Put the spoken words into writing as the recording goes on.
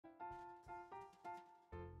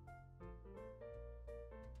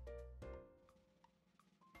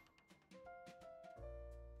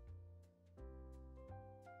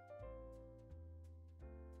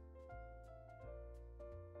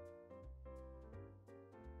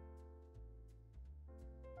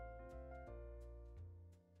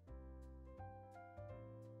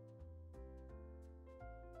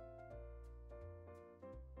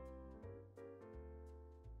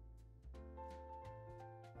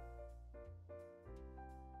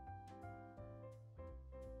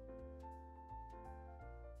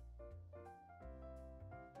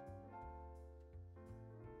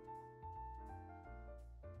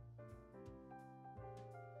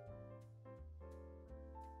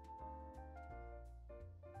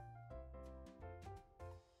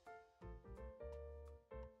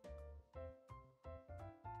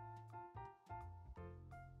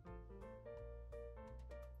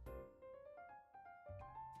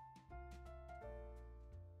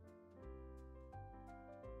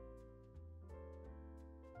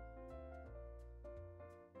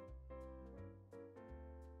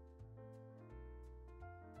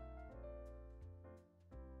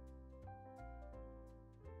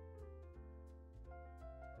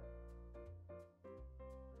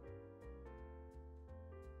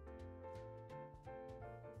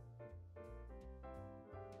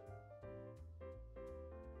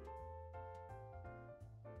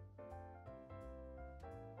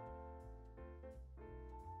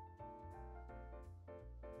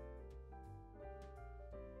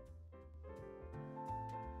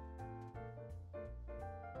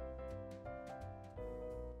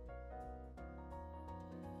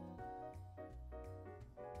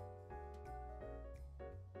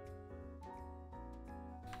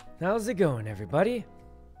How's it going, everybody?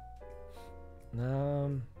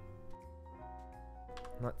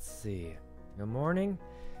 Let's see. Good morning.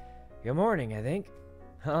 Good morning, I think.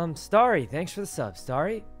 Starry, thanks for the sub,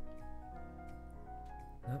 Starry.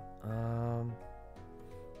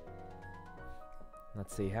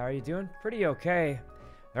 Let's see, how are you doing? Pretty okay.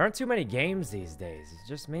 There aren't too many games these days. It's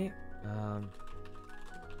just me.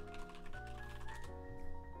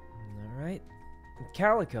 Alright.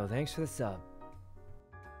 Calico, thanks for the sub.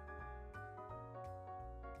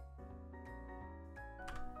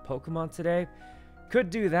 Pokemon today? Could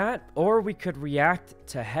do that, or we could react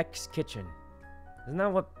to Hex Kitchen. Isn't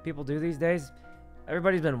that what people do these days?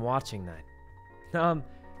 Everybody's been watching that.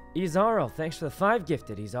 Izaro, thanks for the 5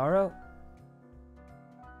 gifted, Izaro.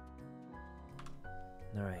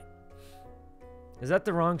 Alright. Is that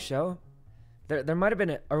the wrong show? There might have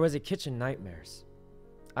been or was it Kitchen Nightmares?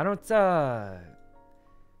 I don't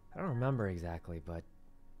remember exactly, but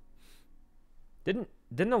didn't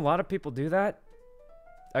a lot of people do that?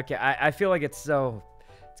 Okay, I feel like it's kind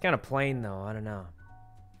of plain though, I don't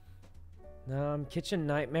know. Kitchen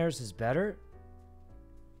Nightmares is better.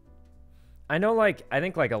 I know, like, I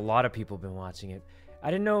think like a lot of people have been watching it.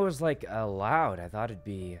 I didn't know it was like allowed. I thought it'd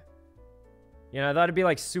be, you know, I thought it'd be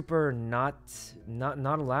like super not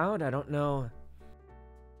allowed. I don't know.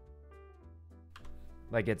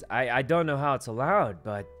 Like it's, I don't know how it's allowed,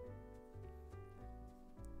 but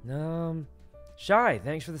Shy,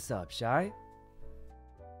 thanks for the sub, Shy.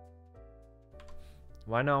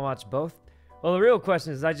 Why not watch both? Well, the real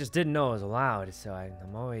question is I just didn't know it was allowed, so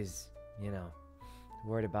I'm always, you know,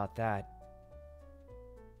 worried about that.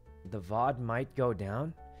 The VOD might go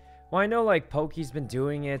down. Well, I know like Pokey's been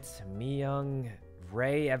doing it, Miyoung,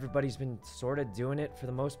 Ray, everybody's been sort of doing it for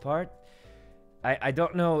the most part. I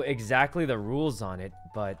don't know exactly the rules on it,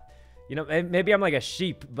 but you know, maybe I'm like a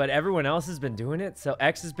sheep, but everyone else has been doing it. So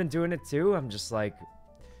X has been doing it too. I'm just like,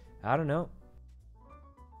 I don't know.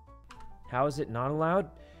 How is it not allowed?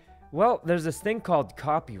 Well, there's this thing called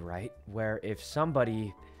copyright, where if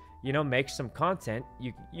somebody, you know, makes some content,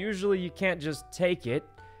 usually you can't just take it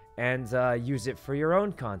and use it for your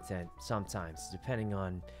own content. Sometimes, depending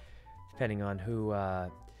on who,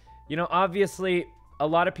 you know, obviously a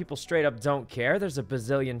lot of people straight up don't care. There's a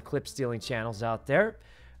bazillion clip stealing channels out there.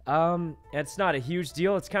 It's not a huge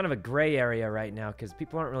deal. It's kind of a gray area right now because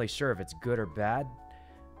people aren't really sure if it's good or bad.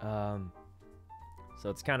 So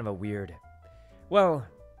it's kind of a weird. Well,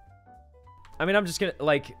 I mean, I'm just gonna,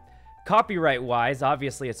 like, copyright-wise,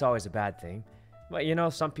 obviously it's always a bad thing. But, you know,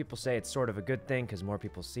 some people say it's sort of a good thing because more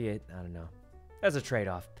people see it. I don't know. That's a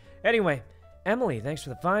trade-off. Anyway, Emily, thanks for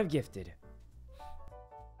the 5 gifted.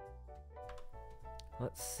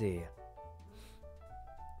 Let's see.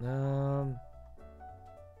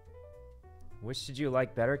 Which did you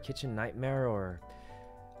like better, Kitchen Nightmare or...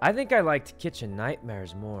 I think I liked Kitchen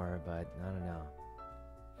Nightmares more, but I don't know.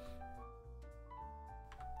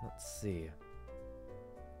 Let's see.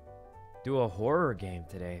 Do a horror game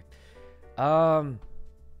today. I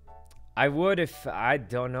would if, I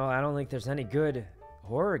don't know. I don't think there's any good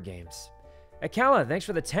horror games. Akala, thanks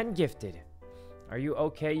for the 10 gifted. Are you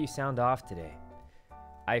okay? You sound off today.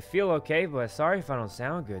 I feel okay, but sorry if I don't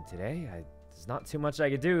sound good today. There's not too much I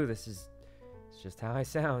could do. It's just how I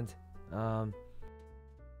sound.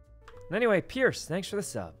 Anyway, Pierce, thanks for the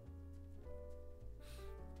sub.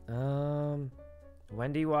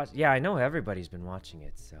 Wendy watch? Yeah, I know everybody's been watching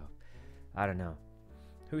it, so I don't know.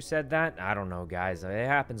 Who said that? I don't know, guys. It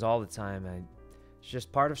happens all the time. It's just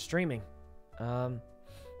part of streaming.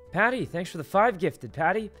 Patty, thanks for the 5 gifted,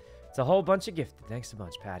 Patty. It's a whole bunch of gifted. Thanks so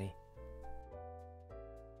much, Patty.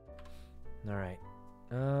 All right.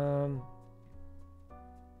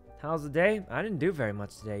 How's the day? I didn't do very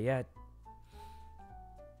much today yet.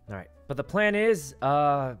 All right, but the plan is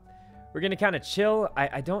we're gonna kind of chill.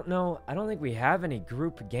 I don't know. I don't think we have any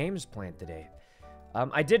group games planned today.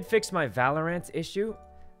 I did fix my Valorant issue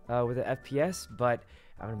with the FPS, but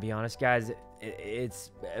I'm gonna be honest, guys.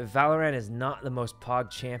 Valorant is not the most pog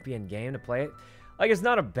champion game to play it. Like, it's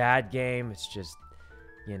not a bad game. It's just,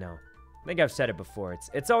 you know, I think I've said it before.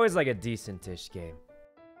 It's always like a decent-ish game.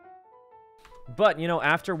 But, you know,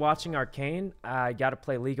 after watching Arcane, I got to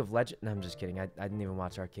play League of Legends. No, I'm just kidding. I didn't even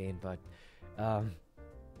watch Arcane, but...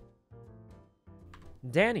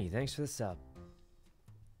 Danny, thanks for the sub.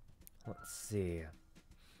 Let's see.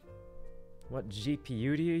 What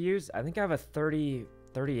GPU do you use? I think I have a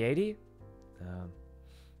 3080.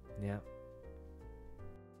 Yeah.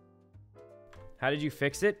 How did you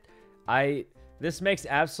fix it? This makes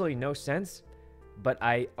absolutely no sense, but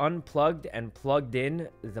I unplugged and plugged in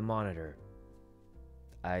the monitor.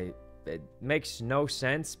 It makes no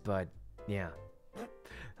sense, but yeah.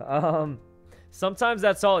 Sometimes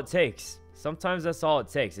that's all it takes. Sometimes that's all it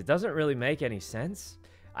takes. It doesn't really make any sense.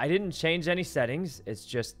 I didn't change any settings. It's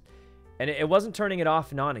just... And it wasn't turning it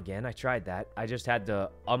off and on again. I tried that. I just had to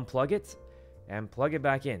unplug it and plug it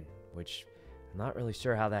back in, which I'm not really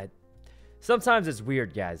sure how that... Sometimes it's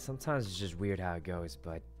weird, guys. Sometimes it's just weird how it goes,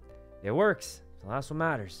 but it works. So that's what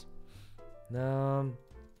matters. Let's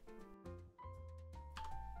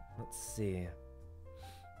see.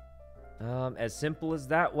 As simple as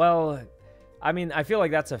that? Well, I mean, I feel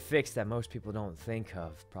like that's a fix that most people don't think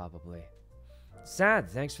of, probably. Sad,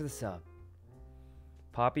 thanks for the sub.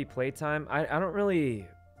 Poppy playtime. I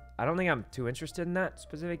don't think I'm too interested in that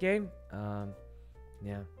specific game.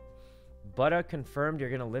 Yeah. Butta confirmed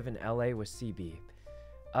you're gonna live in LA with CB.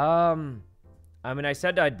 I mean, I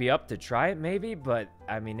said I'd be up to try it maybe, but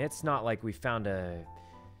I mean, it's not like we found a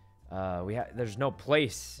there's no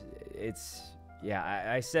place. It's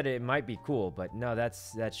yeah, I said it might be cool, but no,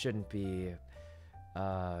 that shouldn't be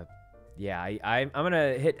yeah, I'm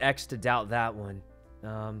gonna hit X to doubt that one.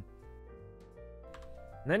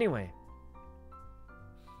 Anyway.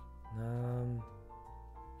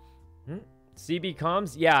 CB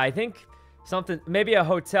comms? Yeah, I think something, maybe a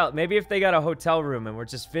hotel. Maybe if they got a hotel room and we're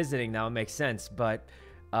just visiting, that would make sense. But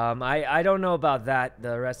I don't know about that,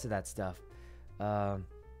 the rest of that stuff.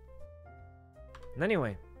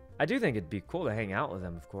 Anyway, I do think it'd be cool to hang out with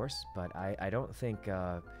them, of course. But I don't think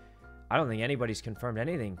anybody's confirmed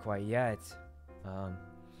anything quite yet.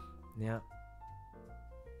 Yeah.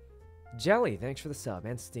 Jelly, thanks for the sub,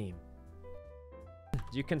 and Steam.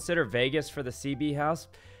 Do you consider Vegas for the CB house?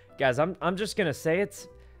 Guys, I'm just gonna say it.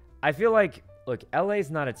 I feel like, look,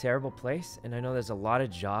 LA's not a terrible place, and I know there's a lot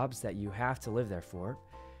of jobs that you have to live there for.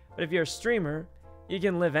 But if you're a streamer, you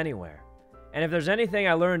can live anywhere. And if there's anything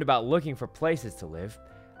I learned about looking for places to live,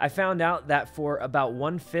 I found out that for about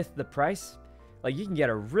 1/5 the price, like you can get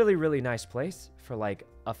a really, really nice place for like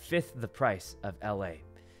 1/5 the price of LA.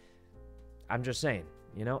 I'm just saying,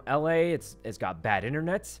 you know, LA, it's got bad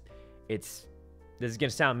internet. This is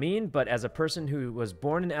going to sound mean, but as a person who was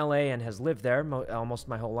born in LA and has lived there almost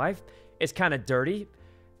my whole life, it's kind of dirty.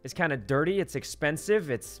 It's kind of dirty. It's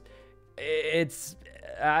expensive.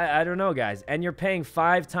 I don't know, guys. And you're paying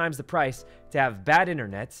 5 times the price to have bad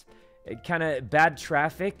internet, kind of bad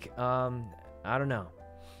traffic. I don't know.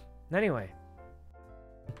 Anyway,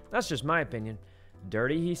 that's just my opinion.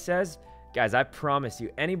 Dirty, he says. Guys, I promise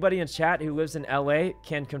you, anybody in chat who lives in LA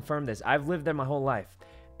can confirm this. I've lived there my whole life.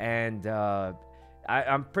 And,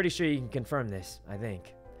 I'm pretty sure you can confirm this, I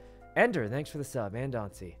think. Ender, thanks for the sub, and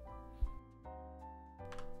Dante.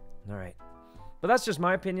 Alright. But that's just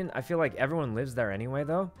my opinion. I feel like everyone lives there anyway,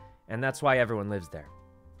 though. And that's why everyone lives there.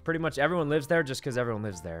 Pretty much everyone lives there just because everyone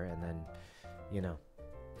lives there. And then, you know.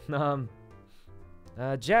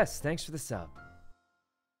 Jess, thanks for the sub.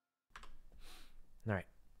 Alright.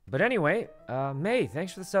 But anyway, May,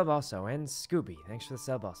 thanks for the sub also. And Scooby, thanks for the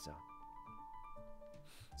sub also.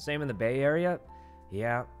 Same in the Bay Area.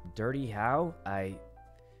 Yeah, dirty how? I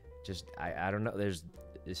don't know. There's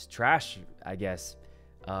trash, I guess.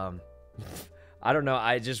 I don't know.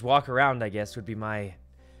 I just walk around, I guess, would be my...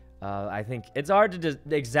 I think it's hard to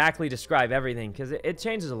exactly describe everything because it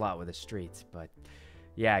changes a lot with the streets. But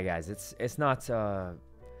yeah, guys, it's not... I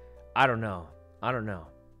don't know.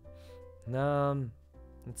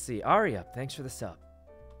 Let's see. Aria, thanks for the sub.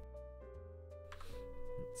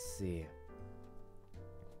 Let's see.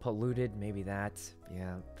 Polluted, maybe that.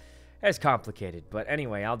 Yeah. It's complicated. But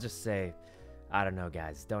anyway, I'll just say, I don't know,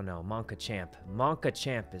 guys. Don't know. Monka Champ. Monka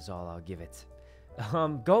Champ is all I'll give it.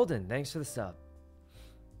 Golden, thanks for the sub.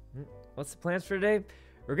 What's the plans for today?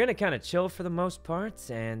 We're going to kind of chill for the most part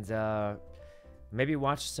and maybe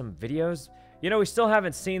watch some videos. You know, we still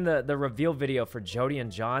haven't seen the reveal video for Jody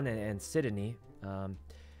and John and Sydney.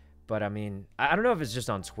 But I mean, I don't know if it's just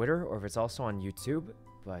on Twitter or if it's also on YouTube.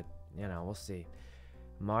 But, you know, we'll see.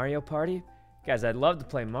 Mario Party? Guys, I'd love to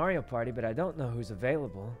play Mario Party, but I don't know who's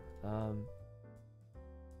available.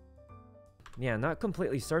 Yeah, not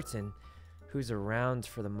completely certain who's around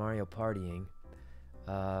for the Mario Partying.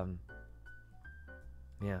 Yeah,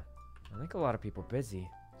 I think a lot of people are busy,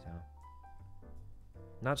 so...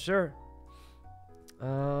 Not sure.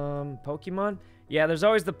 Pokemon? Yeah, there's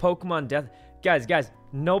always the Pokemon death... Guys,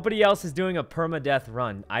 nobody else is doing a permadeath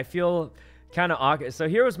run. I feel kind of awkward. So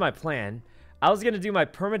here was my plan. I was going to do my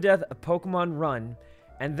permadeath Pokemon run,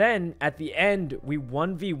 and then at the end, we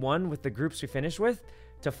 1v1 with the groups we finish with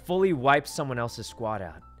to fully wipe someone else's squad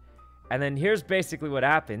out. And then here's basically what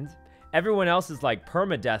happened. Everyone else is like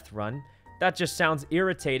permadeath run. That just sounds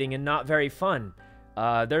irritating and not very fun.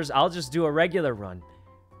 I'll just do a regular run.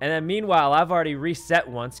 And then meanwhile, I've already reset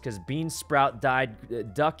once because Bean Sprout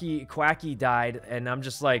died, Ducky Quacky died, and I'm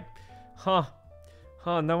just like, huh,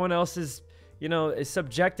 no one else is, you know, is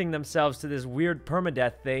subjecting themselves to this weird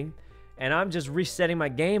permadeath thing, and I'm just resetting my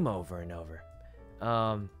game over and over.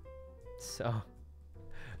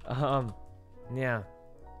 Yeah.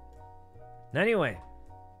 Anyway,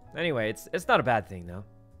 it's not a bad thing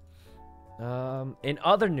though. In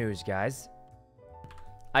other news, guys,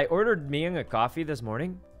 I ordered Miyang a coffee this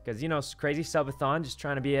morning because, you know, crazy subathon, just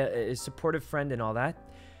trying to be a supportive friend and all that.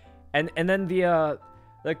 And then the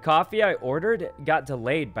coffee I ordered got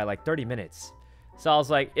delayed by like 30 minutes. So I was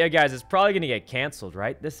like, yeah, guys, it's probably gonna get canceled,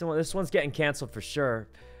 right? This one's getting canceled for sure.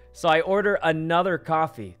 So I order another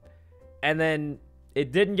coffee, and then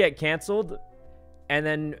it didn't get canceled, and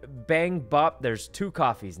then bang bop, there's 2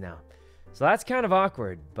 coffees now. So that's kind of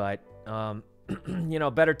awkward, but you know,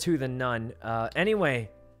 better 2 than none. Anyway,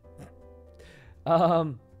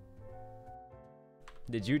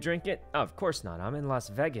 did you drink it? Oh, of course not. I'm in Las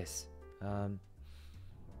Vegas.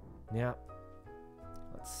 Yeah.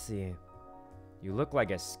 Let's see. You look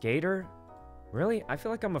like a skater? Really? I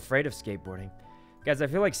feel like I'm afraid of skateboarding. Guys, I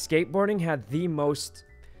feel like skateboarding had the most...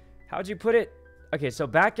 How'd you put it? Okay, so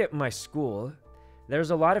back at my school,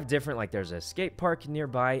 there's a lot of different... Like, there's a skate park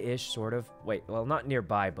nearby-ish, sort of. Wait, well, not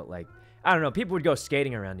nearby, but like... I don't know. People would go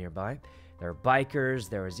skating around nearby. There were bikers.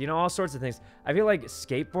 There was, you know, all sorts of things. I feel like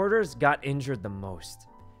skateboarders got injured the most.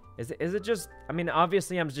 Is it just... I mean,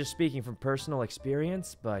 obviously, I'm just speaking from personal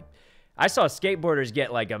experience, but I saw skateboarders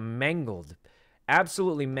get, like, mangled.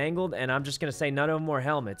 Absolutely mangled, and I'm just going to say none of them wore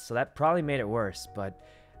helmets, so that probably made it worse. But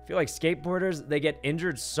I feel like skateboarders, they get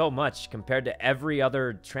injured so much compared to every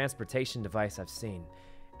other transportation device I've seen.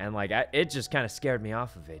 And, like, it just kind of scared me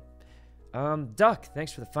off of it. Duck,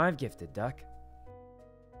 thanks for the 5 gifted, Duck.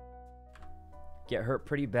 Get hurt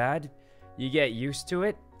pretty bad. You get used to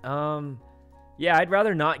it. Yeah, I'd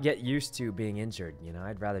rather not get used to being injured, you know.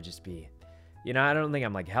 I'd rather just be, you know, I don't think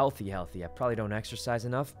I'm like healthy. I probably don't exercise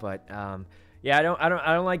enough, but yeah, I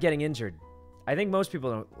don't like getting injured. I think most people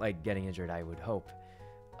don't like getting injured, I would hope.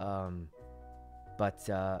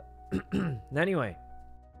 Anyway.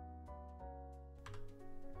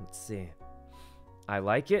 Let's see. I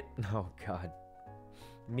like it. Oh god.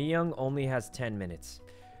 Miyang only has 10 minutes.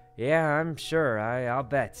 Yeah, I'm sure. I'll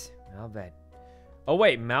bet. Oh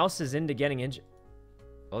wait, Mouse is into getting injured.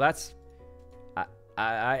 Well, that's...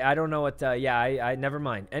 I don't know what... yeah, I never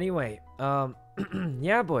mind. Anyway,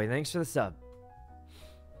 yeah, boy, thanks for the sub.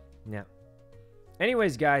 Yeah.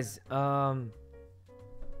 Anyways, guys, I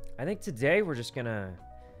think today we're just gonna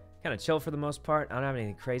kind of chill for the most part. I don't have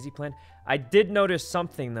anything crazy planned. I did notice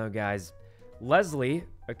something, though, guys. Leslie,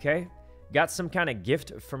 okay, got some kind of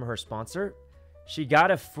gift from her sponsor. She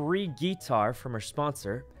got a free guitar from her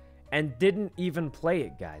sponsor and didn't even play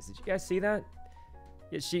it, guys. Did you guys see that?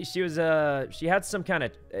 Yeah, she had some kind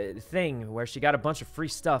of thing where she got a bunch of free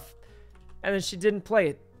stuff and then she didn't play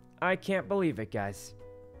it. I can't believe it, guys.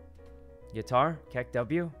 Guitar? Keck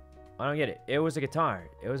W? I don't get it. It was a guitar.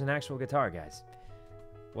 It was an actual guitar, guys.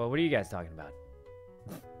 Well, what are you guys talking about?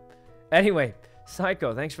 Anyway,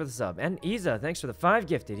 Psycho, thanks for the sub. And Isa, thanks for the 5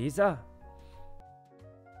 gifted, Isa.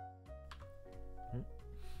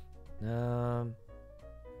 An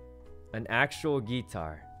actual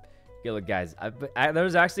guitar. Okay, look, guys, there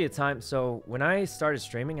was actually a time, so when I started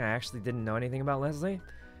streaming, I actually didn't know anything about Leslie.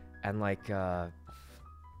 And, like,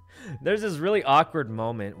 there's this really awkward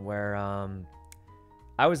moment where,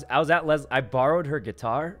 I was at I borrowed her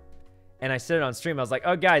guitar, and I said it on stream. I was like,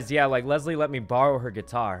 oh, guys, yeah, like, Leslie let me borrow her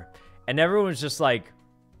guitar. And everyone was just like,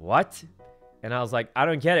 what? And I was like, I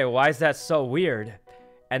don't get it. Why is that so weird?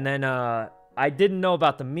 And then, I didn't know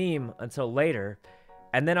about the meme until later.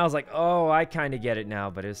 And then I was like, oh, I kind of get it now,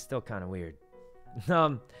 but it's still kind of weird.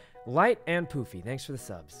 Light and Poofy, thanks for the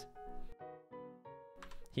subs.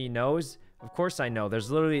 He knows? Of course I know.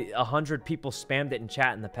 There's literally 100 people spammed it in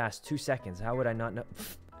chat in the past 2 seconds. How would I not know?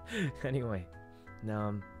 Anyway.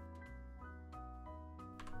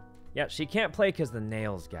 Yeah, she can't play because the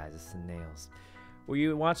nails, guys. It's the nails. Were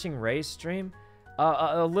you watching Ray's stream?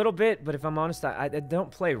 A little bit, but if I'm honest, I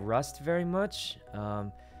don't play Rust very much.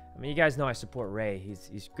 I mean, you guys know I support Ray.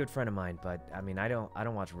 He's a good friend of mine, but I mean, I don't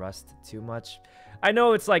watch Rust too much. I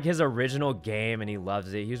know it's like his original game and he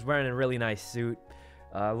loves it. He's wearing a really nice suit.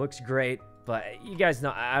 Looks great, but you guys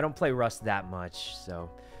know I don't play Rust that much,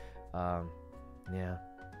 so yeah.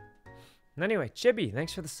 And anyway, Chibi,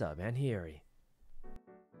 thanks for the sub, and Hieri.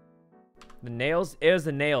 The nails, it was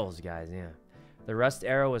the nails, guys, yeah. The Rust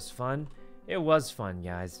era was fun. It was fun,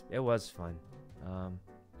 guys. It was fun.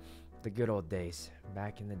 The good old days,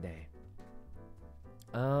 back in the day.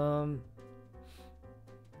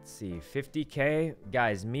 Let's see, 50K.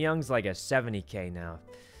 Guys, Myung's like a 70K now.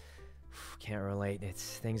 Can't relate.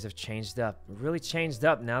 Things have changed up. Really changed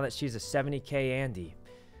up now that she's a 70K Andy.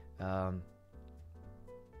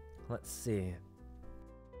 Let's see.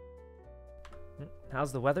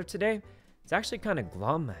 How's the weather today? It's actually kind of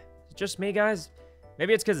glum. Is it just me, guys?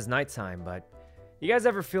 Maybe it's because it's nighttime, but you guys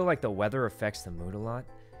ever feel like the weather affects the mood a lot?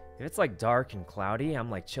 If it's like dark and cloudy,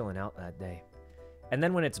 I'm like chilling out that day. And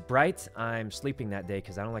then when it's bright, I'm sleeping that day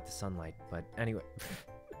because I don't like the sunlight. But anyway.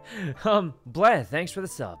 Bleh, thanks for the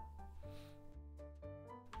sub.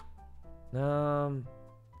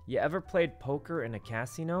 You ever played poker in a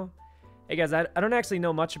casino? Hey guys, I don't actually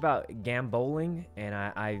know much about gambling, and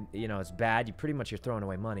I you know, it's bad. You're throwing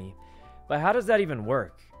away money. But how does that even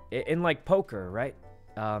work? In like poker, right?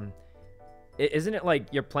 Isn't it like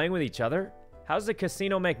you're playing with each other? How does the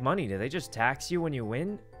casino make money? Do they just tax you when you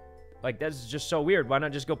win? Like, that's just so weird. Why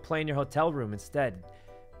not just go play in your hotel room instead?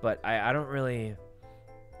 But I don't really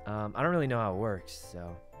know how it works,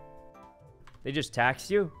 so. They just tax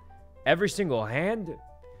you? Every single hand?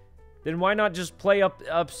 Then why not just play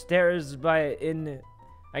upstairs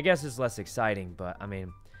I guess it's less exciting, but I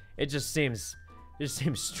mean, it just seems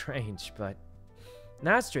strange, but.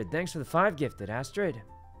 Astrid, thanks for the 5 gifted, Astrid.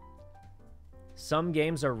 Some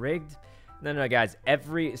games are rigged. No, guys,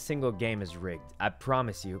 every single game is rigged. I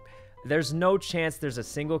promise you. There's no chance there's a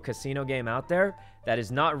single casino game out there that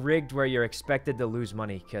is not rigged where you're expected to lose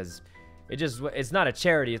money, because it's not a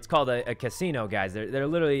charity. It's called a casino, guys. They're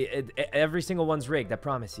literally, every single one's rigged, I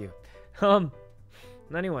promise you.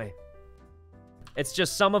 Anyway. It's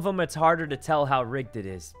just some of them, it's harder to tell how rigged it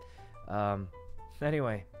is.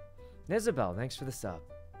 Anyway. Isabel, thanks for the sub.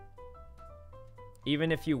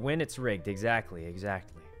 Even if you win, it's rigged. Exactly.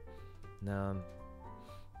 Do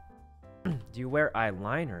you wear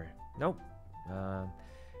eyeliner? Nope.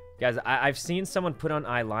 Guys, I've seen someone put on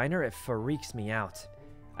eyeliner. It freaks me out.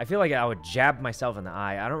 I feel like I would jab myself in the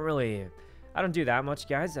eye. I don't do that much,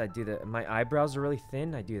 guys. My eyebrows are really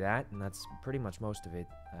thin. I do that, and that's pretty much most of it.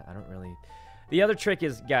 I don't really. The other trick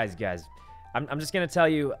is, guys, I'm just gonna tell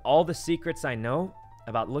you all the secrets I know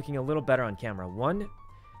about looking a little better on camera. 1,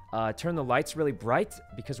 turn the lights really bright,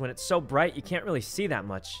 because when it's so bright, you can't really see that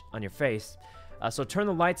much on your face. So turn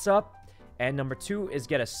the lights up. And number 2 is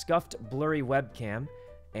get a scuffed, blurry webcam.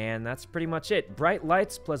 And that's pretty much it. Bright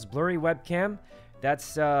lights plus blurry webcam.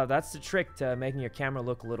 That's the trick to making your camera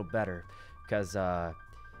look a little better. Because,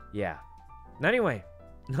 yeah. Anyway,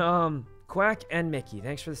 Quack and Mickey,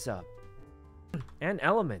 thanks for the sub. And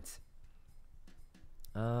Element.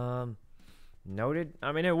 Noted.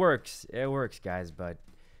 I mean, it works. It works, guys, but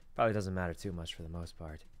probably doesn't matter too much for the most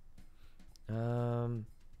part.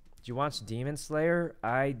 Did you watch Demon Slayer?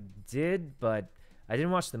 I did, but I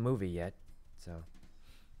didn't watch the movie yet. So,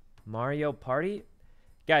 Mario Party?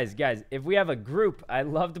 Guys, if we have a group, I'd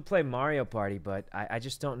love to play Mario Party, but I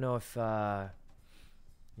just don't know if,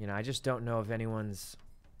 you know, I just don't know if anyone's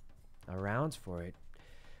around for it.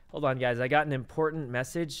 Hold on, guys. I got an important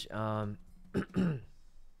message. Hold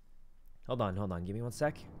on. Give me 1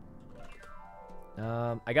 sec.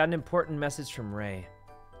 I got an important message from Ray.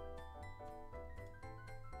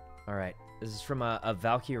 Alright. This is from a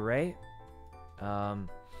Valkyrie Ray. I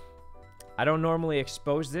don't normally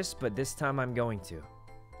expose this, but this time I'm going to.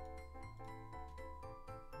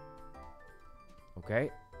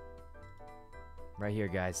 Okay. Right here,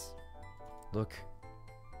 guys. Look.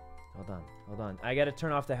 Hold on. I gotta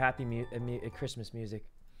turn off the happy Christmas music.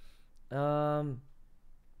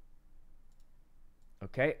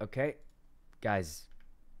 Okay. Guys.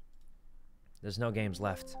 There's no games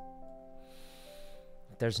left.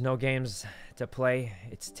 There's no games to play.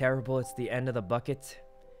 It's terrible. It's the end of the bucket.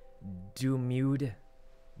 Doomed.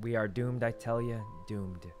 We are doomed, I tell you.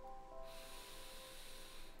 Doomed.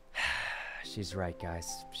 She's right,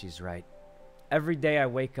 guys. She's right. Every day I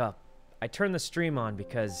wake up, I turn the stream on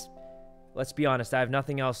because, let's be honest, I have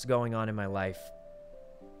nothing else going on in my life.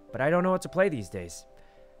 But I don't know what to play these days.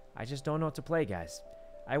 I just don't know what to play, guys.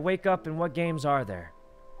 I wake up and what games are there?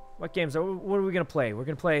 What games are... What are we going to play? We're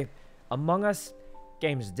going to play Among Us.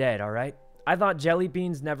 Game's dead, alright? I thought Jelly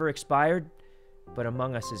Beans never expired, but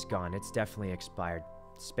Among Us is gone. It's definitely expired.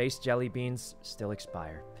 Space Jelly Beans still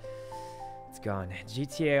expire. It's gone.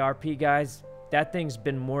 GTA RP, guys. That thing's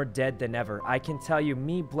been more dead than ever. I can tell you,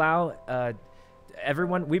 me, Blau,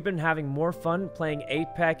 everyone, we've been having more fun playing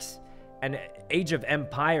Apex and Age of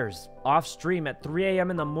Empires off stream at 3 a.m.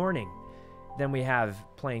 in the morning than we have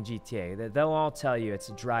playing GTA. They'll all tell you it's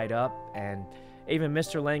dried up, and even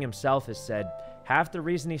Mr. Lang himself has said half the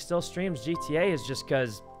reason he still streams GTA is just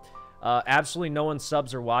because Absolutely no one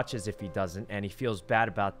subs or watches if he doesn't, and he feels bad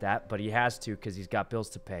about that, but he has to because he's got bills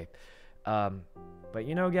to pay. But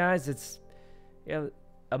you know, guys, it's... Yeah,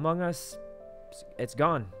 Among Us, it's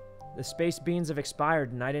gone. The space beans have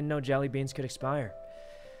expired, and I didn't know jelly beans could expire.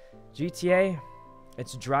 GTA,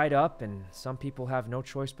 it's dried up, and some people have no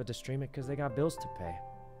choice but to stream it because they got bills to pay.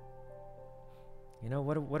 You know,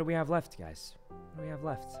 what do we have left, guys? What do we have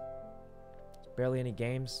left? There's barely any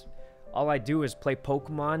games. All I do is play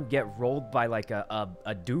Pokemon, get rolled by like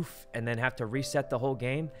a doof, and then have to reset the whole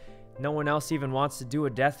game. No one else even wants to do a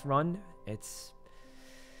death run. It's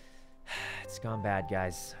gone bad,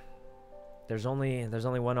 guys. There's only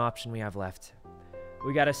one option we have left.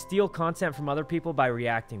 We gotta steal content from other people by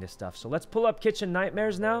reacting to stuff. So let's pull up Kitchen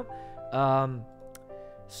Nightmares now.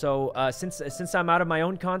 Since I'm out of my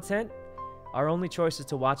own content, our only choice is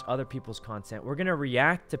to watch other people's content. We're gonna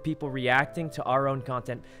react to people reacting to our own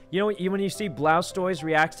content. You know, when you see Blaustoys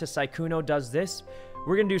reacts to Sykkuno does this,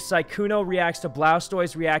 we're gonna do Sykkuno reacts to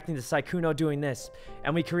Blaustoys reacting to Sykkuno doing this.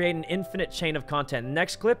 And we create an infinite chain of content.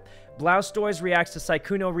 Next clip, Blaustoys reacts to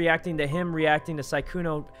Sykkuno reacting to him reacting to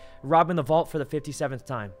Sykkuno robbing the vault for the 57th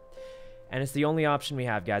time. And it's the only option we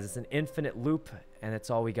have, guys. It's an infinite loop, and it's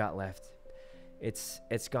all we got left. It's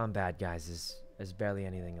gone bad, guys. There's barely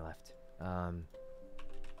anything left.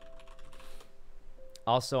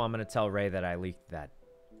 Also, I'm gonna tell Ray that I leaked that.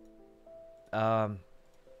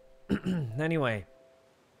 Anyway,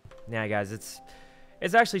 yeah, guys, it's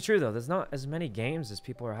actually true though. There's not as many games as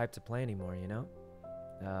people are hyped to play anymore, you know.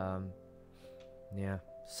 Yeah.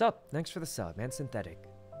 Sup? Thanks for the sub, man. Synthetic.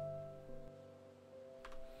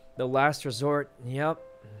 The last resort. Yep.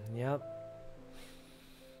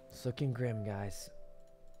 It's looking grim, guys.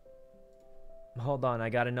 Hold on, I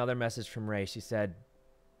got another message from Ray. She said,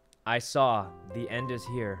 I saw the end is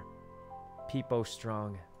here. Peepo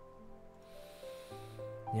strong.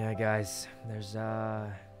 Yeah, guys, there's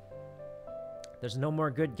no more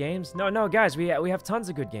good games. No, guys, we have tons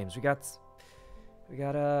of good games. We got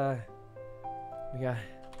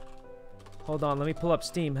hold on, let me pull up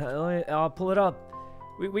Steam. I'll pull it up.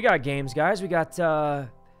 We got games, guys. We got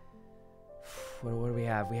what do we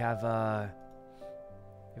have? We have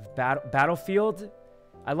Battlefield.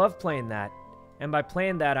 I love playing that. And by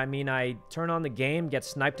playing that, I mean I turn on the game, get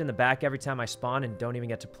sniped in the back every time I spawn, and don't even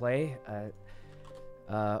get to play.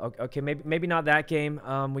 Okay, maybe not that game.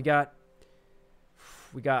 We got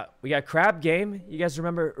Crab Game. You guys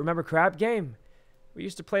remember Crab Game? We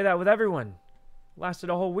used to play that with everyone. Lasted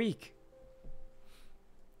a whole week.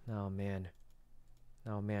 Oh man,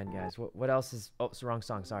 guys. What else is? Oh, it's the wrong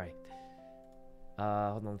song. Sorry.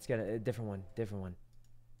 Hold on. Let's get a different one.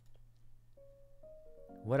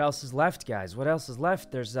 What else is left, guys? What else is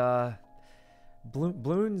left? There's Bloons.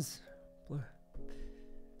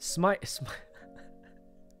 Smite.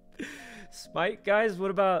 Smite, guys.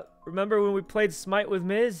 What about? Remember when we played Smite with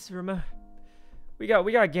Miz? Remember? We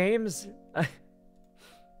got games.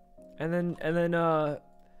 and then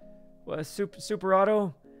what? Super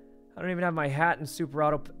Auto. I don't even have my hat in Super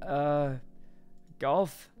Auto.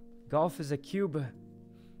 Golf is a cube.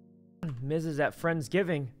 Miz is at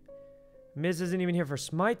Friendsgiving. Miz isn't even here for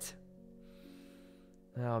Smite.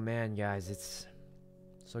 Oh man, guys, it's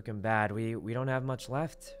looking bad. We don't have much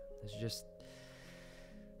left. There's just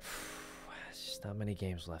not many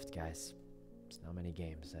games left, guys. It's not many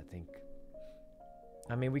games, I think.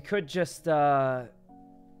 I mean, we could just I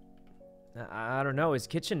don't know, is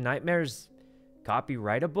Kitchen Nightmares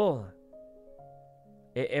copyrightable?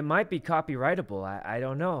 It might be copyrightable. I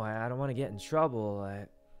don't know. I don't want to get in trouble.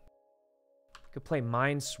 Could play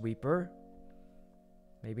Minesweeper.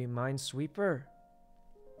 Maybe Minesweeper.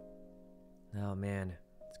 Oh man,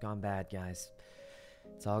 it's gone bad, guys.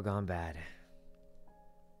 It's all gone bad.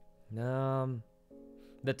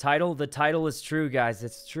 The title is true, guys.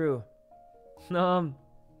 It's true. Have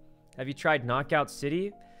you tried Knockout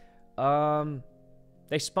City?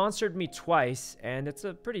 They sponsored me twice, and it's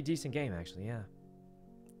a pretty decent game, actually. Yeah.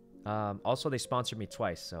 Also, they sponsored me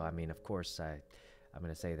twice, so I mean, of course, I'm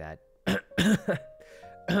gonna say that.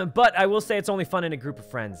 But I will say it's only fun in a group of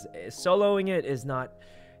friends. Soloing it is not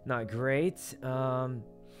great.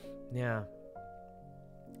 Yeah.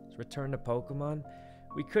 Let's return to Pokemon.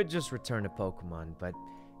 We could just return to Pokemon, but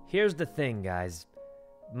here's the thing, guys.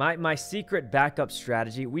 My secret backup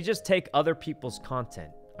strategy, we just take other people's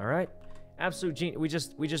content, all right? Absolute genius.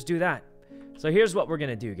 We just do that. So here's what we're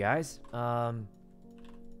gonna do, guys. One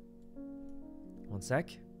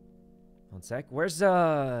sec. Where's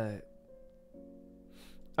all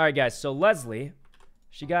right, guys. So Leslie,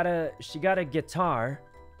 she got a guitar,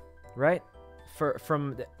 right?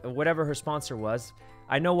 From whatever her sponsor was.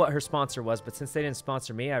 I know what her sponsor was, but since they didn't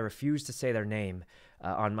sponsor me, I refuse to say their name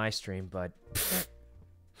on my stream. But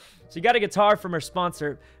she got a guitar from her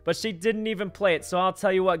sponsor, but she didn't even play it. So I'll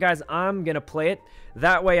tell you what, guys, I'm going to play it.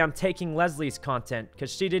 That way I'm taking Leslie's content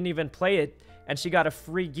because she didn't even play it and she got a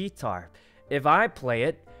free guitar. If I play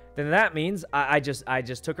it, then that means I just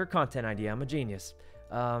took her content idea. I'm a genius.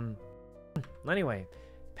 Anyway,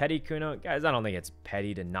 petty Kuno. Guys, I don't think it's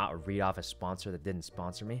petty to not read off a sponsor that didn't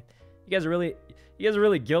sponsor me. You guys are really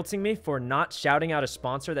guilting me for not shouting out a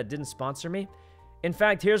sponsor that didn't sponsor me. In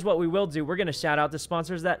fact, here's what we will do. We're going to shout out the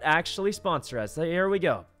sponsors that actually sponsor us. So here we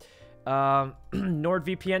go.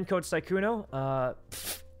 NordVPN code Sykkuno.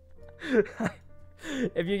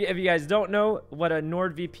 If you guys don't know what a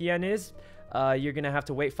NordVPN is, you're going to have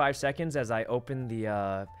to wait 5 seconds as I open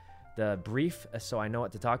the brief so I know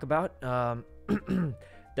what to talk about.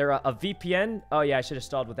 They're a VPN. Oh, yeah, I should have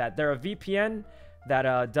stalled with that. They're a VPN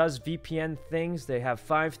that does VPN things. They have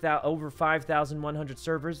over 5,100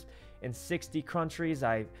 servers in 60 countries.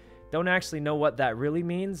 I don't actually know what that really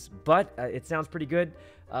means, but it sounds pretty good.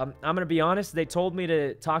 I'm going to be honest. They told me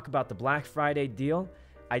to talk about the Black Friday deal.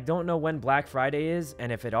 I don't know when Black Friday is,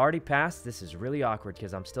 and if it already passed, this is really awkward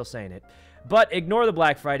because I'm still saying it. But ignore the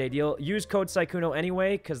Black Friday deal. Use code Sykkuno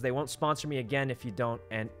anyway because they won't sponsor me again if you don't.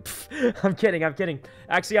 And I'm kidding.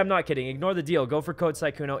 Actually, I'm not kidding. Ignore the deal. Go for code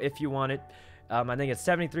Sykkuno if you want it. I think it's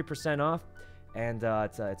 73% off, and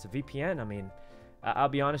it's a VPN. I mean, I'll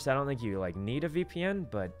be honest. I don't think you need a VPN,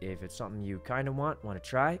 but if it's something you kind of want to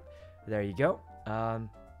try, there you go.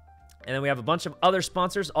 And then we have a bunch of other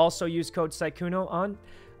sponsors also use code Sykkuno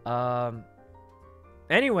on.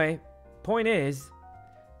 Anyway, point is,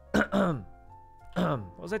 what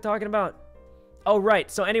was I talking about? Oh, right.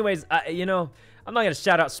 So anyways, I'm not going to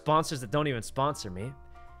shout out sponsors that don't even sponsor me.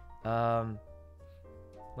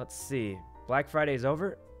 Let's see. Black Friday is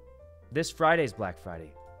over. This Friday's Black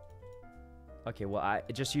Friday. Okay, well, I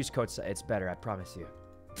just use code. It's better, I promise you.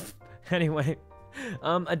 Anyway,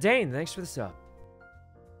 Adane, thanks for the sub.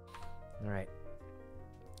 All right.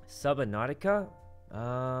 Subnautica?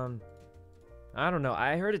 I don't know.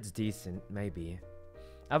 I heard it's decent, maybe.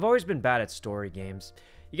 I've always been bad at story games.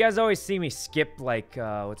 You guys always see me skip,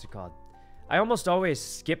 what's it called? I almost always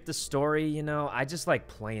skip the story, I just like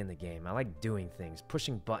playing the game. I like doing things,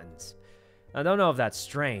 pushing buttons. I don't know if that's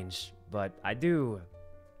strange, but I do.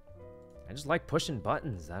 I just like pushing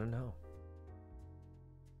buttons. I don't know.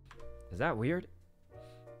 Is that weird?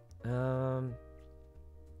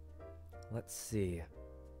 Let's see.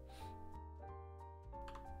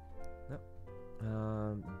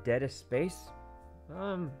 Dead of Space?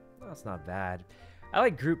 That's not bad. I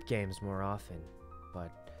like group games more often,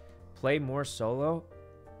 but play more solo?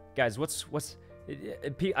 Guys,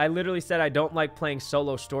 I literally said I don't like playing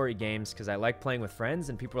solo story games because I like playing with friends,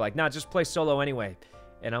 and people are like, nah, just play solo anyway.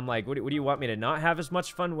 And I'm like, what do you want me to not have as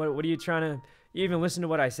much fun? What are you trying to... You even listen to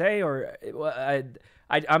what I say? Or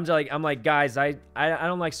I'm like, guys, I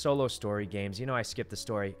don't like solo story games. I skip the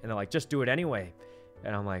story. And they're like, just do it anyway.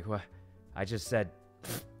 And I'm like, what? I just said...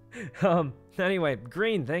 Anyway,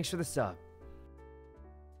 Green, thanks for the sub.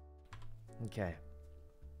 Okay.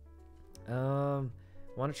 Want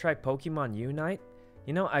to try Pokemon Unite?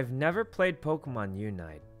 I've never played Pokemon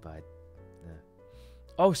Unite, but...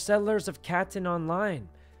 Oh, Settlers of Catan Online.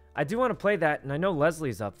 I do want to play that, and I know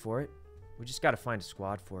Leslie's up for it. We just got to find a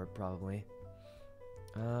squad for it, probably.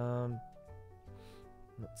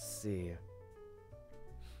 Let's see.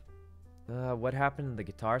 What happened to the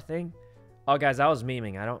guitar thing? Oh, guys, I was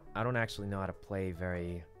memeing. I don't actually know how to play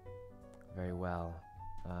very well.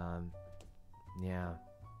 Yeah.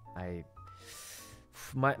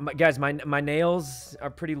 Guys, my nails are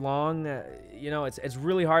pretty long. It's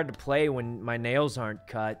really hard to play when my nails aren't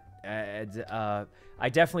cut. I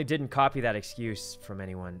definitely didn't copy that excuse from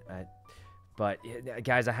anyone. But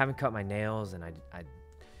guys, I haven't cut my nails, and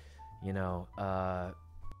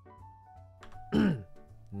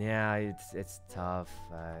yeah, it's tough.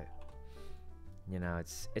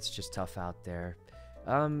 It's just tough out there.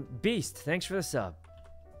 Beast, thanks for the sub.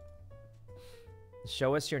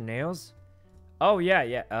 Show us your nails. Oh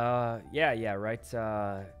yeah, right.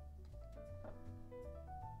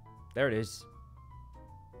 There it is.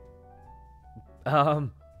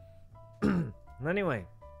 Anyway.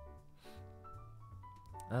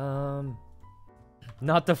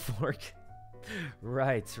 Not the fork.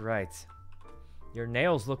 Right. Your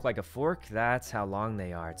nails look like a fork. That's how long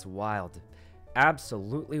they are. It's wild.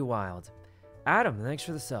 Absolutely wild. Adam, thanks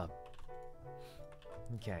for the sub.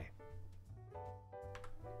 Okay.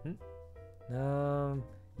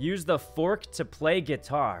 Use the fork to play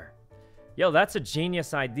guitar. Yo, that's a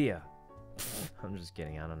genius idea. I'm just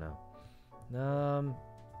kidding. I don't know.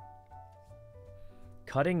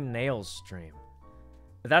 Cutting nails stream.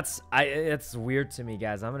 It's weird to me,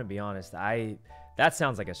 guys. I'm gonna be honest. That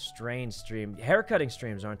sounds like a strange stream. Haircutting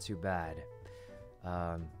streams aren't too bad.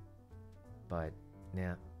 But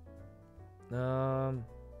yeah.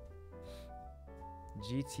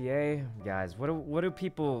 GTA, guys. What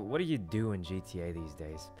do you do in GTA these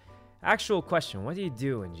days? Actual question. What do you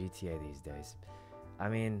do in GTA these days? I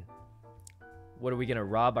mean, what are we gonna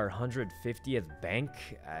rob our 150th bank?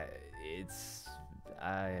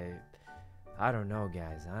 I don't know,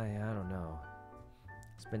 guys. I don't know.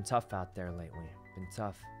 It's been tough out there lately. Been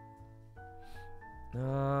tough.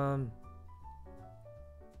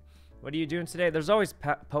 What are you doing today? There's always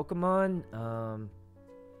Pokemon.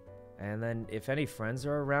 And then if any friends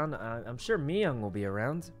are around, I'm sure Miyoung will be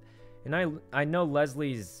around. And I know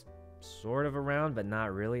Leslie's sort of around, but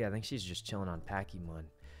not really. I think she's just chilling on Pokemon,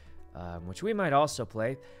 which we might also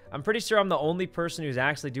play. I'm pretty sure I'm the only person who's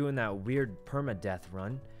actually doing that weird permadeath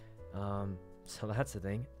run. So that's the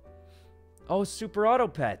thing. Oh, Super Auto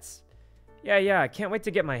Pets. Yeah, I can't wait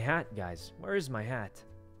to get my hat, guys. Where is my hat?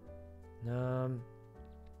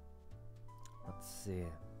 Let's see.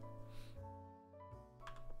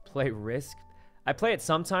 Play Risk. I play it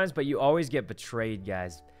sometimes, but you always get betrayed,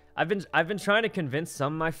 guys. I've been trying to convince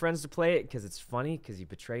some of my friends to play it because it's funny because you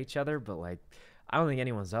betray each other, but like I don't think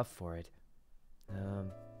anyone's up for it.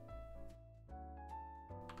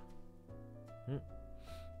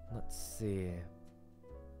 Let's see.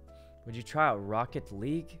 Would you try out Rocket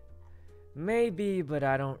League? Maybe, but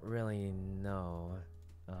I don't really know.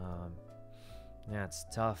 Yeah, it's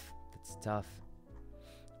tough. It's tough.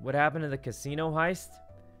 What happened to the casino heist?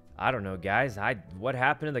 I don't know, guys. What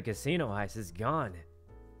happened to the casino heist is gone.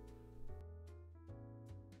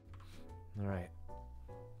 All right.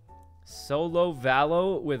 Solo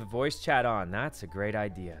Valo with voice chat on. That's a great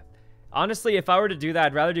idea. Honestly, if I were to do that,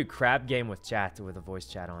 I'd rather do crab game with chat with a voice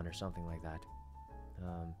chat on or something like that.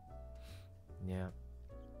 Yeah.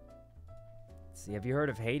 Let's see, have you heard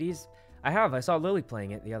of Hades? I have. I saw Lily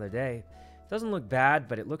playing it the other day. Doesn't look bad,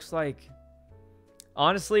 but it looks like...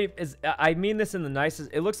 Honestly, I mean this in the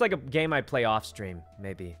nicest... It looks like a game I'd play off stream,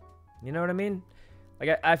 maybe. You know what I mean?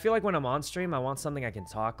 Like, I feel like when I'm on stream, I want something I can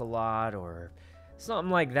talk a lot or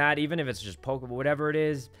something like that, even if it's just Pokemon, whatever it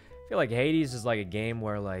is. I feel like Hades is like a game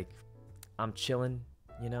where, like, I'm chilling,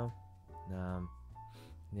 you know?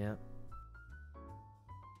 Yeah.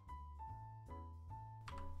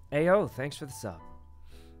 Ayo, thanks for the sub.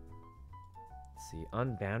 Let's see,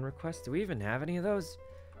 unban requests. Do we even have any of those?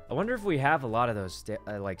 I wonder if we have a lot of those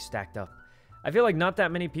like stacked up. I feel like not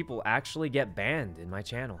that many people actually get banned in my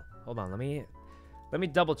channel. Hold on, let me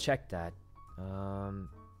double check that.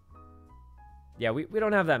 Yeah, we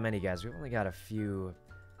don't have that many, guys. We've only got a few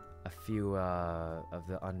of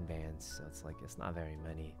the unbans, so it's like it's not very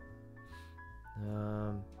many.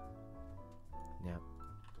 Yeah.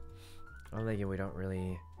 I'm thinking we don't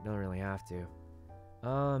really have to.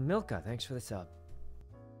 Milka, thanks for the sub.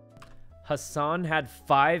 Hasan had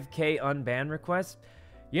 5K unban requests.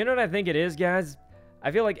 You know what I think it is, guys?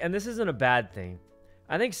 I feel like, and this isn't a bad thing,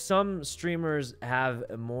 I think some streamers have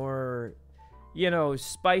more, you know,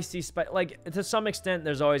 like, to some extent,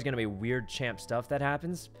 there's always going to be weird champ stuff that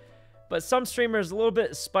happens. But some streamers a little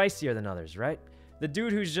bit spicier than others, right? The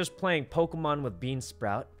dude who's just playing Pokemon with Bean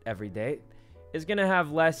Sprout every day is going to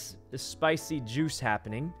have less spicy juice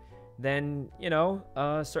happening than, you know,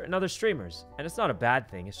 certain other streamers. And it's not a bad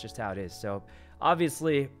thing. It's just how it is. So,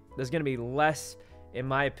 obviously, there's going to be less, in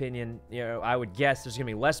my opinion, you know, I would guess there's going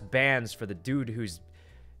to be less bans for the dude who's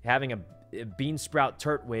having a Bean Sprout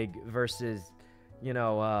Turtwig versus, you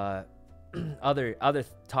know, other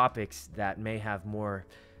topics that may have more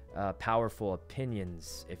powerful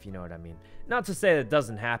opinions, if you know what I mean. Not to say that it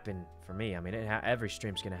doesn't happen for me. I mean, every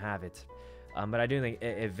stream's going to have it. But I do think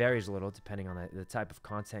it varies a little depending on the type of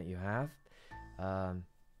content you have.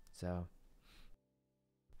 So,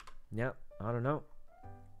 yeah, I don't know.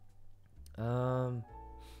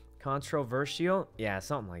 Controversial? Yeah,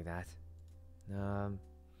 something like that.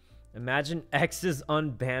 Imagine X's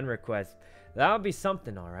unban request. That would be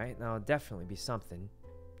something, all right. That would definitely be something.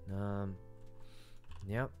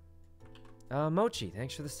 Yep. Mochi,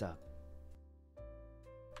 thanks for the sub.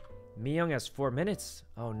 Miyoung has 4 minutes.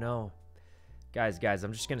 Oh no. Guys,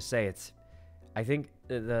 I'm just gonna say it. I think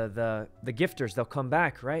the gifters, they'll come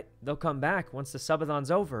back, right? They'll come back once the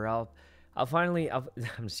subathon's over. I'll finally I'm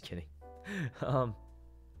just kidding.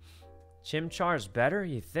 Chimchar's better,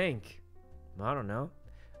 you think? I don't know.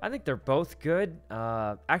 I think they're both good.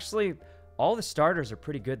 Actually, all the starters are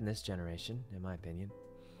pretty good in this generation, in my opinion.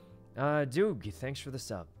 Doog, thanks for the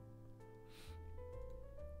sub.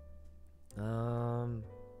 They're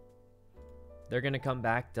gonna come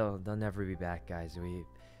back. They'll never be back, guys. We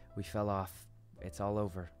fell off. It's all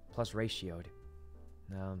over. Plus ratioed.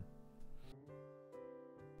 Let's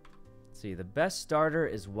see. The best starter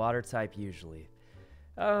is water type usually.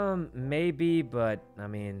 Maybe, but I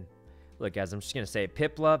mean, look, guys. I'm just gonna say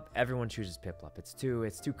Piplup. Everyone chooses Piplup. It's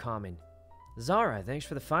too common. Zara, thanks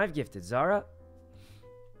for the 5 gifted. Zara.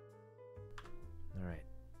 All right.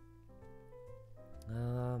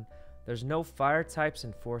 There's no fire types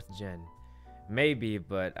in 4th gen. Maybe,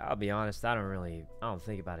 but I'll be honest, I don't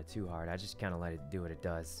think about it too hard. I just kind of let it do what it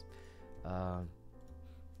does.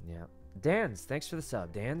 Yeah. Dan's, thanks for the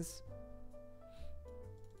sub, Dan's.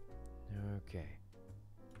 Okay.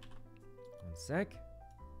 One sec.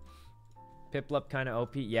 Piplup kind of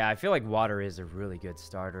OP. Yeah, I feel like water is a really good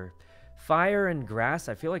starter. Fire and grass,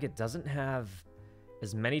 I feel like it doesn't have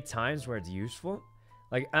as many times where it's useful.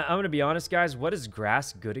 Like, I'm going to be honest, guys. What is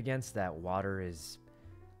grass good against that water is...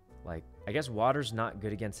 Like, I guess water's not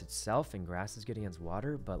good against itself, and grass is good against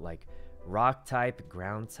water. But, like, rock type,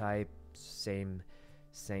 ground type, same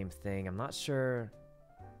thing. I'm not sure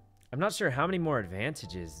how many more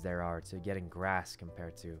advantages there are to getting grass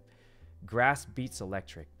compared to... Grass beats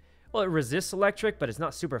electric. Well, it resists electric, but it's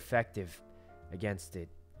not super effective against it,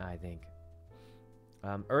 I think.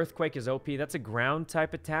 Earthquake is OP. That's a ground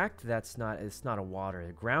type attack. It's not a water.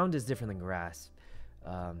 The ground is different than grass.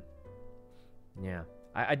 Yeah.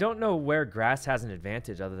 I don't know where grass has an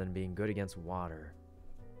advantage other than being good against water.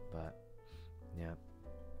 But, yeah.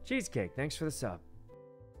 Cheesecake, thanks for the sub.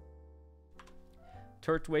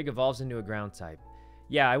 Turtwig evolves into a ground type.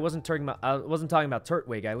 Yeah, I wasn't talking about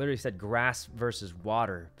Turtwig. I literally said grass versus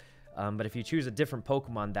water. But if you choose a different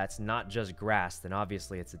Pokemon that's not just grass, then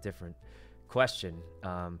obviously it's a different question.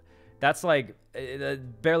 That's like,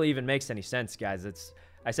 it barely even makes any sense, guys.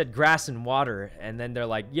 I said grass and water, and then they're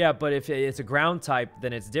like, yeah, but if it's a ground type,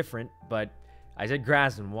 then it's different. But I said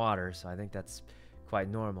grass and water, so I think that's quite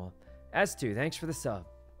normal. S2, thanks for the sub.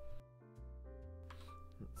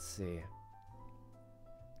 Let's see.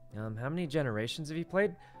 How many generations have you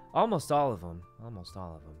played? Almost all of them. Almost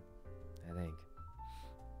all of them, I think.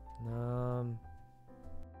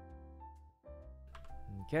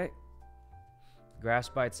 Okay. Grass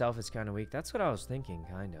by itself is kind of weak. That's what I was thinking,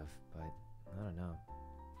 kind of, but I don't know.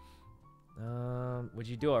 Would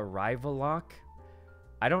you do a rival lock?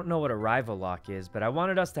 I don't know what a rival lock is, but I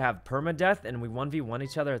wanted us to have permadeath and we 1v1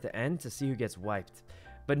 each other at the end to see who gets wiped.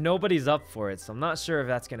 But nobody's up for it, so I'm not sure if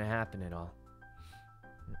that's going to happen at all.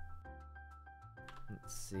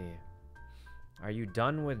 Let's see. Are you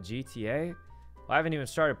done with GTA? Well, I haven't even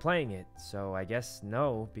started playing it, so I guess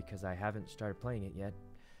no, because I haven't started playing it yet.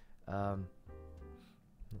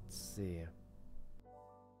 Let's see.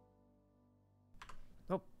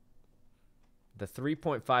 Oh. The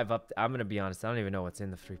 3.5 update. I'm going to be honest. I don't even know what's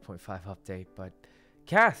in the 3.5 update. But,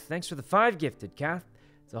 Kath, thanks for the 5 gifted, Kath.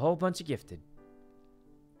 It's a whole bunch of gifted.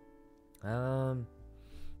 Alright.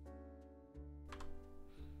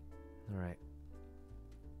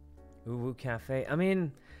 Woo Cafe. I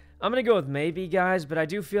mean, I'm going to go with maybe, guys. But I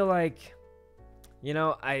do feel like, you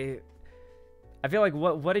know, I feel like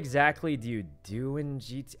what exactly do you do in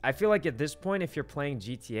GTA? I feel like at this point, if you're playing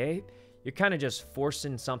GTA, you're kind of just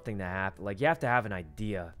forcing something to happen. Like, you have to have an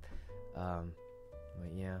idea. But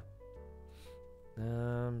yeah.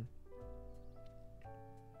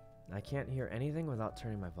 I can't hear anything without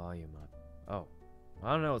turning my volume up. Oh.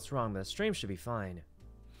 Well, I don't know what's wrong, but the stream should be fine.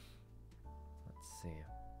 Let's see.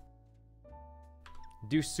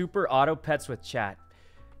 Do super auto pets with chat.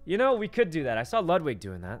 You know, we could do that. I saw Ludwig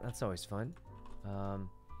doing that. That's always fun.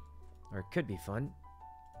 Or it could be fun.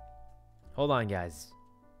 Hold on, guys.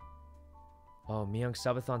 Oh, Myung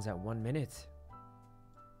Subathon's at 1 minute.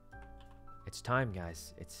 It's time,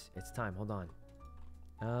 guys. It's time. Hold on.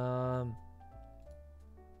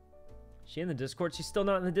 She in the Discord? She's still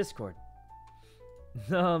not in the Discord.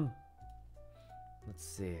 Let's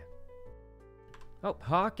see. Oh,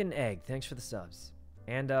 Hawk and Egg. Thanks for the subs.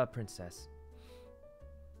 And Princess.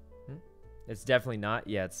 It's definitely not.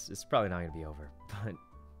 Yeah, it's probably not gonna be over.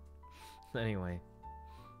 But anyway.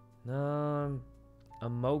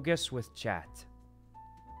 Amogus with chat.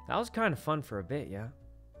 That was kind of fun for a bit, yeah.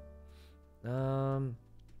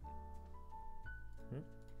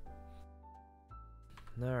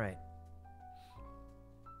 Alright.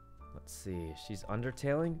 Let's see. She's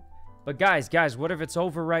undertailing. But guys, what if it's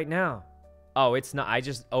over right now? Oh, it's not. I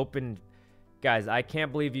just opened... Guys, I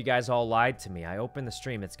can't believe you guys all lied to me. I opened the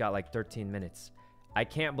stream. It's got like 13 minutes. I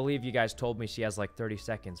can't believe you guys told me she has like 30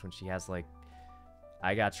 seconds when she has like...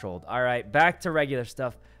 I got trolled. All right, back to regular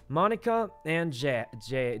stuff. Monica and Ja,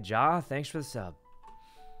 thanks for the sub.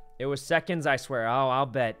 It was seconds, I swear. Oh,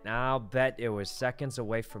 I'll bet it was seconds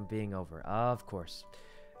away from being over. Of course.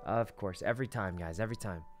 Of course. Every time, guys. Every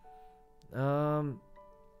time. All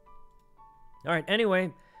right.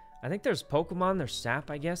 Anyway, I think there's Pokemon. There's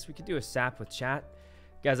Sap, I guess. We could do a Sap with chat.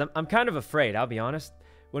 Guys, I'm kind of afraid, I'll be honest.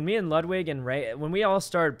 When me and Ludwig and Ray, when we all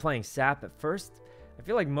started playing Sap at first, I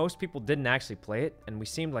feel like most people didn't actually play it, and we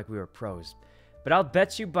seemed like we were pros. But I'll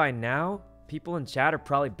bet you by now, people in chat are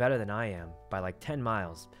probably better than I am by like 10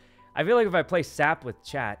 miles. I feel like if I play Sap with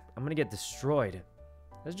chat, I'm going to get destroyed.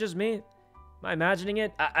 That's just me. Am I imagining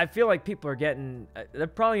it? I feel like people are getting... they're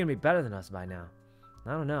probably going to be better than us by now.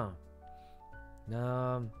 I don't know.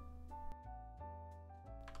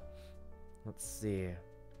 Let's see.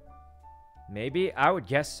 Maybe? I would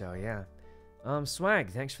guess so, yeah.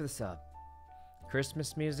 Swag, thanks for the sub.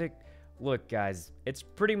 Christmas music? Look, guys, it's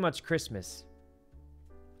pretty much Christmas.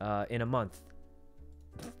 In a month.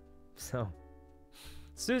 So...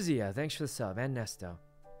 Suzia, thanks for the sub, and Nesto.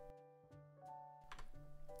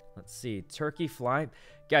 Let's see, Turkey Fly.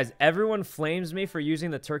 Guys, everyone flames me for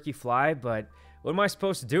using the Turkey Fly, but what am I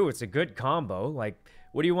supposed to do? It's a good combo. Like,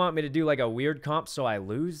 what do you want me to do, like a weird comp so I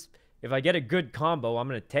lose? If I get a good combo, I'm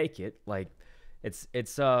going to take it. Like, it's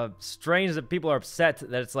strange that people are upset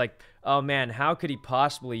that it's like, oh man, how could he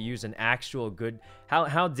possibly use an actual good...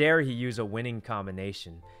 How dare he use a winning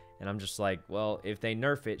combination? And I'm just like, well, if they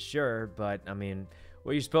nerf it, sure, but, I mean...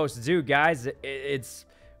 What are you supposed to do, guys? It's...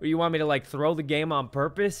 You want me to, like, throw the game on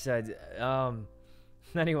purpose?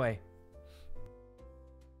 Anyway.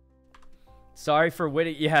 Sorry for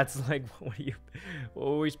witty... Yeah, it's like, what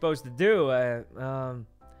were we supposed to do?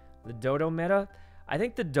 The Dodo meta? I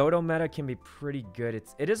think the Dodo meta can be pretty good.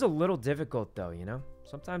 It is a little difficult, though, you know?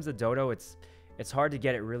 Sometimes the Dodo, it's hard to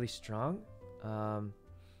get it really strong.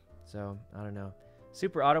 So, I don't know.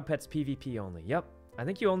 Super Auto Pets PvP only. Yep. I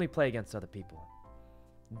think you only play against other people.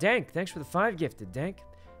 Dank, thanks for the 5 gifted, Dank.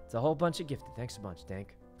 It's a whole bunch of gifted. Thanks a bunch,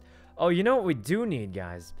 Dank. Oh, you know what we do need,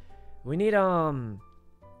 guys? We need, So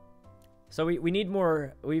we need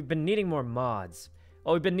more... We've been needing more mods.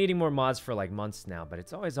 Oh, we've been needing more mods for, like, months now, but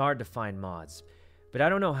it's always hard to find mods. But I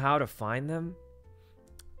don't know how to find them.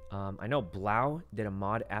 I know Blau did a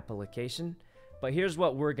mod application, but here's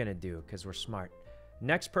what we're gonna do, because we're smart.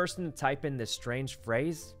 Next person to type in this strange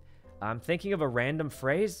phrase. I'm thinking of a random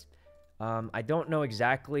phrase. I don't know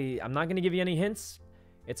exactly. I'm not going to give you any hints.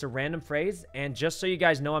 It's a random phrase, and just so you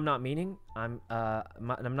guys know I'm not memeing, I'm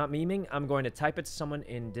not memeing. I'm going to type it to someone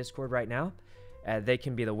in Discord right now. They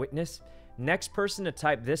can be the witness. Next person to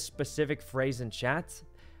type this specific phrase in chat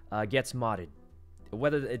gets modded.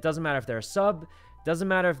 It doesn't matter if they're a sub, doesn't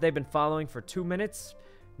matter if they've been following for 2 minutes.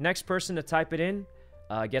 Next person to type it in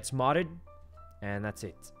gets modded, and that's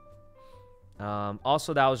it.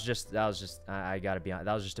 Also, that was just I gotta be honest,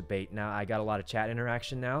 that was just a bait. Now I got a lot of chat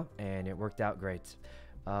interaction now, and it worked out great.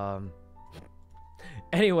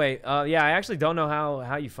 Anyway, yeah, I actually don't know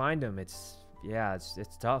how you find them. It's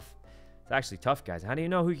tough. It's actually tough, guys. How do you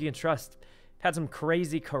know who you can trust? Had some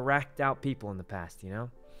crazy correct out people in the past, you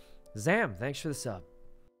know. Zam, thanks for the sub.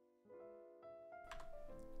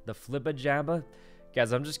 The Flibba Jabba,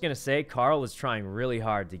 guys. I'm just gonna say Carl is trying really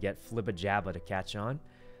hard to get Flibba Jabba to catch on.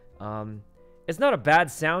 It's not a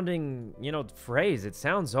bad sounding, you know, phrase. It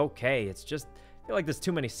sounds okay. It's just, I feel like there's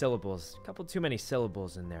too many syllables. A couple too many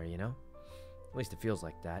syllables in there, you know? At least it feels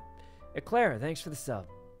like that. Eclair, thanks for the sub.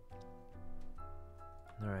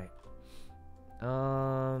 Alright.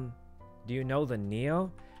 Do you know the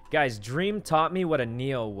Neo? Guys, Dream taught me what a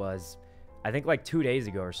Neo was. I think like 2 days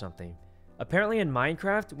ago or something. Apparently in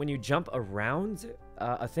Minecraft, when you jump around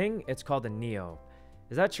a thing, it's called a Neo.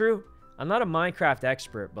 Is that true? I'm not a Minecraft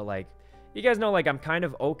expert, but like, you guys know, like, I'm kind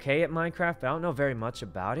of okay at Minecraft, but I don't know very much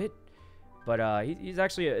about it. But he's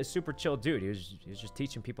actually a super chill dude. He was just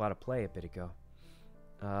teaching people how to play a bit ago.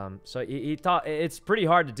 So he thought it's pretty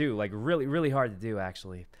hard to do, like really, really hard to do,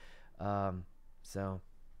 actually. So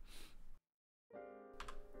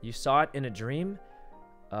you saw it in a dream?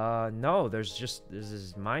 No, there's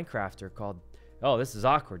this Minecrafter called... Oh, this is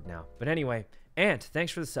awkward now. But anyway, Ant,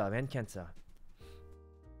 thanks for the sub, and Kenta.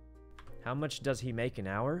 How much does he make an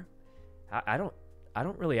hour? I don't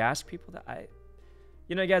really ask people that.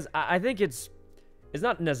 You know, guys, I think it's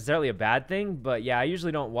not necessarily a bad thing, but yeah, I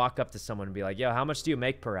usually don't walk up to someone and be like, yo, how much do you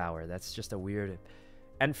make per hour? That's just a weird...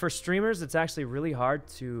 And for streamers, it's actually really hard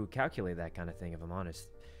to calculate that kind of thing, if I'm honest.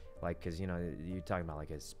 Like, because, you know, you're talking about,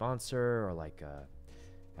 like, a sponsor or, like,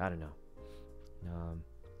 I don't know.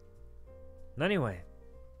 Anyway.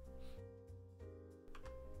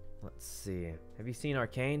 Let's see. Have you seen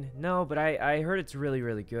Arcane? No, but I heard it's really,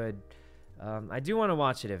 really good. I do want to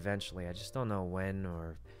watch it eventually. I just don't know when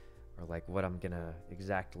or or like what I'm gonna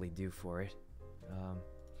exactly do for it.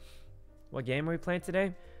 What game are we playing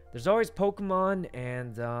today? There's always Pokemon,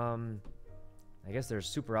 and I guess there's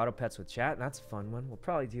Super Auto Pets with chat, and that's a fun one. We'll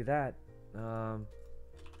probably do that.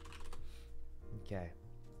 Okay.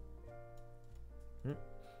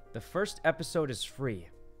 The first episode is free.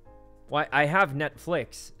 Well, I have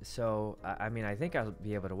Netflix, so I mean, I think I'll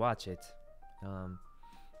be able to watch it. I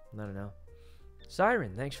don't know.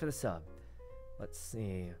 Siren, thanks for the sub. Let's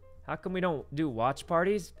see. How come we don't do watch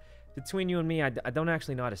parties? Between you and me, I don't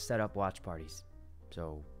actually know how to set up watch parties.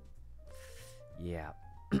 So, yeah.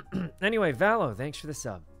 Anyway, Valo, thanks for the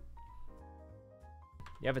sub.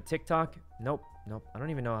 You have a TikTok? Nope. I don't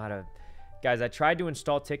even know how to... Guys, I tried to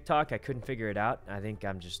install TikTok. I couldn't figure it out. I think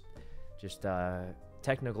I'm just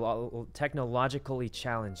technologically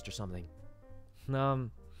challenged or something.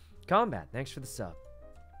 Combat, thanks for the sub.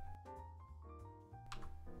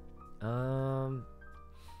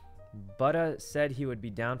 Butta said he would be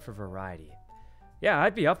down for variety. Yeah,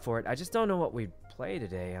 I'd be up for it. I just don't know what we'd play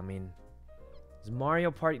today. I mean, is Mario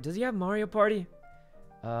Party... Does he have Mario Party?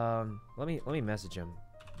 Let me message him.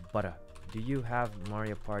 Butta, do you have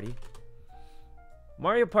Mario Party?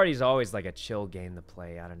 Mario Party is always like a chill game to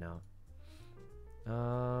play. I don't know.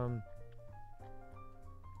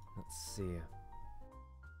 Let's see.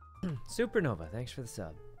 Supernova, thanks for the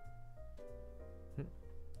sub.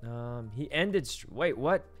 He ended... Wait,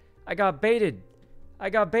 what? I got baited,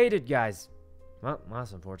 guys. Well,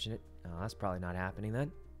 that's unfortunate. That's probably not happening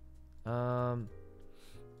then.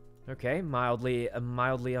 Okay, mildly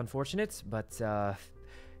unfortunate, but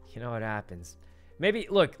you know what happens. Maybe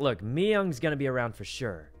look, Miyoung's gonna be around for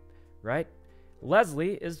sure, right?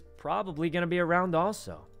 Leslie is probably gonna be around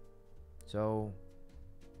also. So,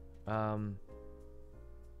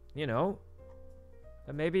 you know,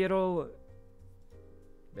 maybe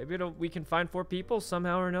we can find 4 people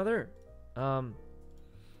somehow or another.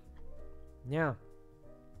 Yeah.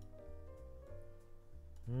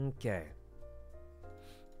 Okay.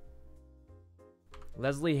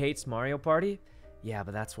 Leslie hates Mario Party? Yeah,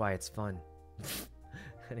 but that's why it's fun.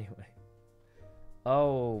 Anyway.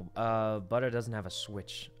 Oh, Butter doesn't have a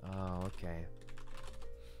Switch. Oh, okay.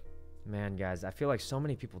 Man, guys, I feel like so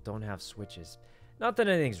many people don't have Switches. Not that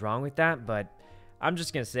anything's wrong with that, but I'm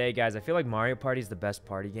just gonna say, guys, I feel like Mario Party is the best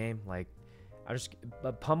party game. Like,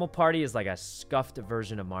 Pummel Party is like a scuffed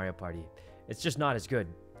version of Mario Party. It's just not as good.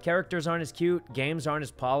 Characters aren't as cute. Games aren't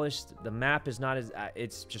as polished. The map is not as...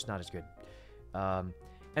 it's just not as good.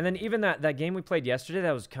 And then even that game we played yesterday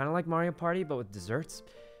that was kind of like Mario Party, but with desserts.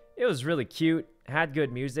 It was really cute. Had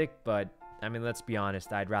good music, but, I mean, let's be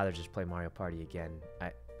honest. I'd rather just play Mario Party again.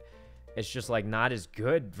 It's just, like, not as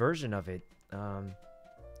good version of it.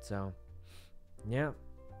 So... Yeah.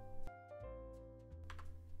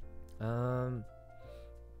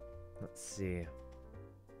 Let's see.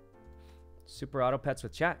 Super Auto Pets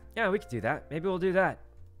with chat. Yeah, we could do that. Maybe we'll do that.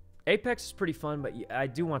 Apex is pretty fun, but I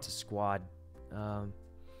do want to squad.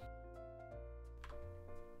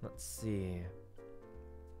 Let's see.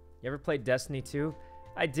 You ever played Destiny 2?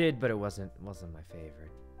 I did, but it wasn't my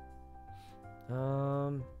favorite.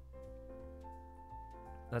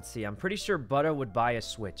 Let's see. I'm pretty sure Butta would buy a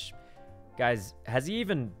Switch. Guys, has he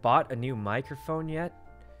even bought a new microphone yet?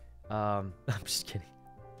 I'm just kidding.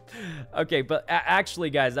 Okay, but actually,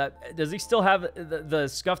 guys, does he still have the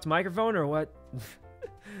scuffed microphone or what?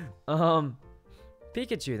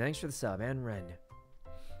 Pikachu, thanks for the sub, and Ren.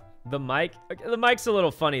 The mic, okay, the mic's a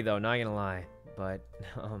little funny though, not gonna lie, but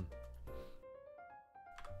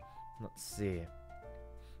let's see.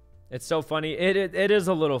 It's so funny. It is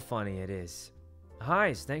a little funny. It is.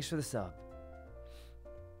 Highs, thanks for the sub.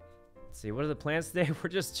 Let's see, what are the plans today? We're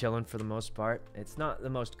just chilling for the most part. It's not the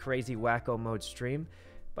most crazy wacko mode stream,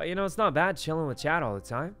 but you know, it's not bad chilling with chat all the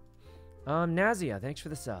time. Nazia, thanks for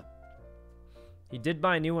the sub. He did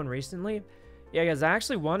buy a new one recently. Yeah, guys, I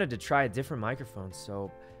actually wanted to try a different microphone.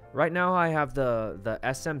 So right now I have the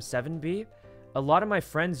SM7B. A lot of my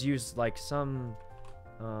friends use like some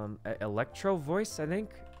electro voice, I think.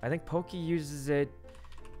 I think Pokey uses it.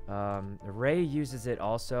 Ray uses it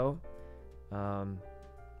also.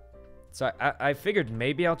 So I figured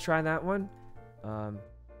maybe I'll try that one.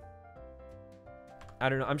 I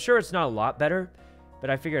don't know. I'm sure it's not a lot better, but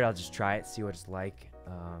I figured I'll just try it, see what it's like.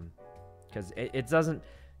 Because it doesn't...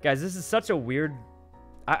 Guys, this is such a weird...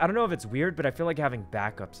 I don't know if it's weird, but I feel like having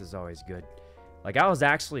backups is always good. Like, I was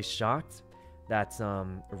actually shocked that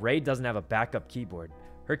Ray doesn't have a backup keyboard.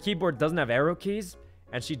 Her keyboard doesn't have arrow keys,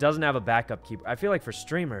 and she doesn't have a backup keyboard. I feel like for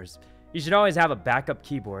streamers, you should always have a backup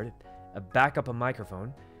keyboard, a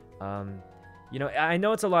microphone. You know, I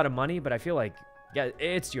know it's a lot of money, but I feel like yeah,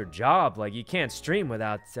 it's your job. Like, you can't stream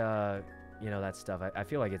without, you know, that stuff. I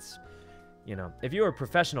feel like it's, you know, if you were a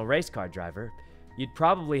professional race car driver, you'd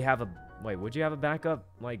probably have a, wait, would you have a backup?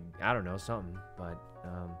 Like, I don't know, something. But,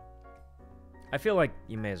 I feel like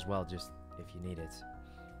you may as well just, if you need it.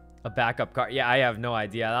 A backup car. Yeah, I have no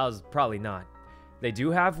idea. That was probably not. They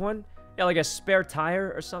do have one? Yeah, like a spare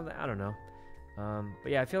tire or something. I don't know.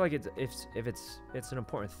 But yeah, I feel like it's an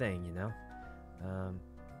important thing, you know?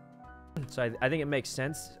 So I think it makes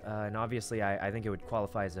sense. And obviously, I think it would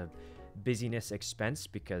qualify as a busyness expense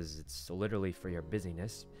because it's literally for your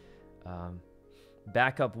busyness.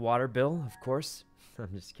 Backup water bill, of course. I'm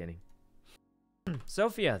just kidding.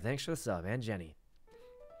 Sophia, thanks for the sub. And Jenny.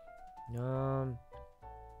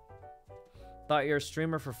 Thought you're a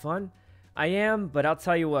streamer for fun? I am, but I'll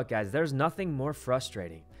tell you what, guys. There's nothing more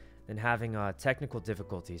frustrating than having technical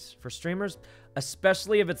difficulties. For streamers,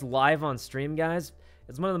 especially if it's live on stream, guys,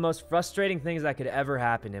 it's one of the most frustrating things that could ever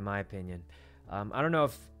happen, in my opinion. I don't know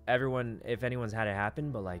if anyone's had it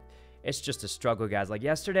happen, but, like, it's just a struggle, guys. Like,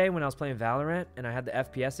 yesterday when I was playing Valorant and I had the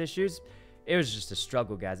FPS issues, it was just a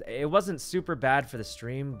struggle, guys. It wasn't super bad for the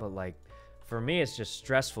stream, but, like, for me, it's just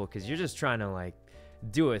stressful because you're just trying to, like,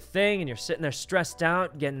 do a thing and you're sitting there stressed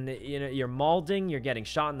out, getting, you know, you're mauling, you're getting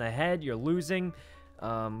shot in the head, you're losing,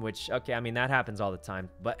 which, okay, I mean, that happens all the time.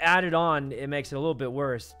 But added on, it makes it a little bit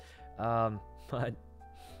worse. But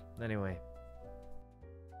anyway.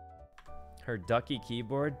 Her ducky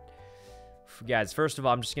keyboard. Guys, first of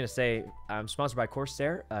all, I'm just going to say I'm sponsored by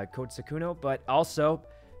Corsair, code Sykkuno. But also,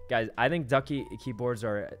 guys, I think ducky keyboards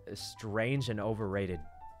are strange and overrated.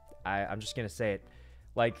 I'm just going to say it.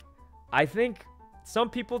 Like, I think some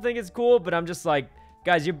people think it's cool, but I'm just like,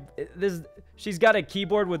 guys, she's got a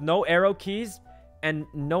keyboard with no arrow keys and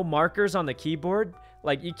no markers on the keyboard.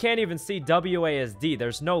 Like, you can't even see WASD.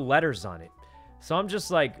 There's no letters on it. So I'm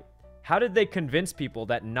just like, how did they convince people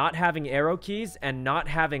that not having arrow keys and not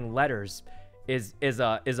having letters is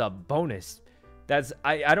a bonus? That's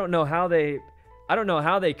I don't know how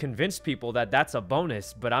they convinced people that that's a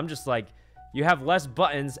bonus, but I'm just like, you have less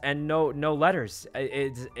buttons and no letters.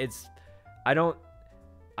 I don't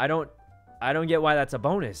get why that's a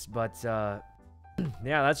bonus, but yeah,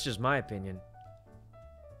 that's just my opinion.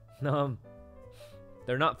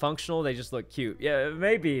 They're not functional, they just look cute. Yeah,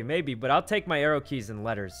 maybe, but I'll take my arrow keys and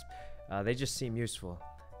letters. They just seem useful.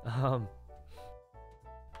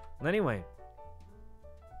 Anyway.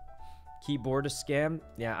 Keyboard a scam?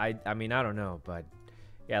 Yeah, I mean, I don't know, but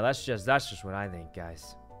yeah, that's just what I think,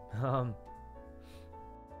 guys. All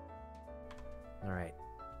right.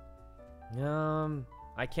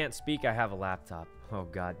 I can't speak. I have a laptop. Oh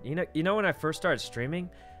God. You know when I first started streaming,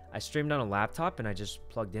 I streamed on a laptop and I just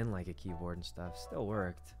plugged in like a keyboard and stuff. Still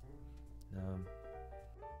worked.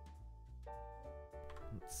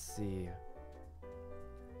 Let's see.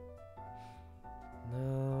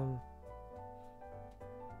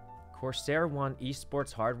 Corsair won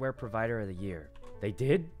Esports Hardware Provider of the Year. They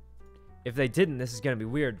did? If they didn't, this is gonna be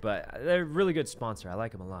weird, but they're a really good sponsor. I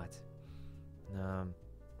like them a lot.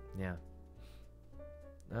 Yeah.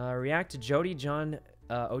 React to Jody John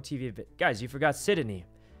OTV. Guys, you forgot Sydney.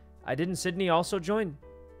 Didn't Sydney also join?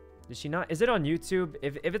 Did she not? Is it on YouTube?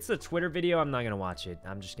 If it's a Twitter video, I'm not gonna watch it.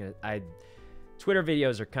 I'm just gonna Twitter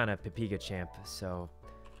videos are kind of Papiga champ, so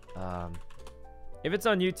if it's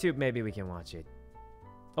on YouTube, maybe we can watch it.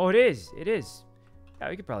 Oh, it is. Yeah,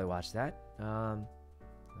 we could probably watch that. I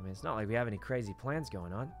mean, it's not like we have any crazy plans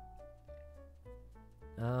going on.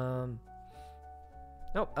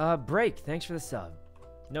 Nope. Break. Thanks for the sub.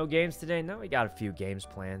 No games today? No, we got a few games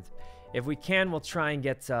planned. If we can, we'll try and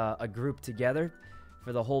get a group together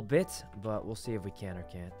for the whole bit, but we'll see if we can or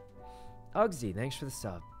can't. Ugsy, thanks for the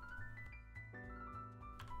sub.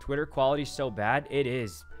 Twitter quality's so bad. It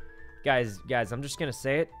is. Guys, I'm just going to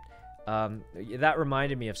say it. That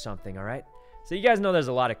reminded me of something, all right? So you guys know there's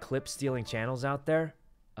a lot of clip-stealing channels out there.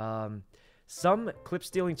 Some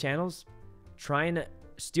clip-stealing channels try and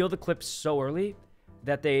steal the clips so early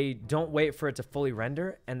that they don't wait for it to fully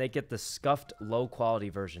render, and they get the scuffed, low-quality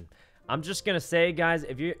version. I'm just going to say, guys,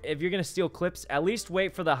 if you're going to steal clips, at least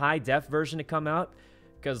wait for the high-def version to come out,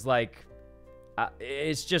 because, like,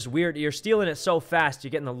 it's just weird. You're stealing it so fast, you're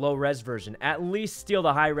getting the low-res version. At least steal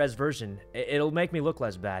the high-res version. It'll make me look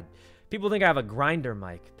less bad. People think I have a grinder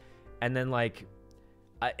mic, and then, like,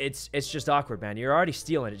 it's just awkward, man. You're already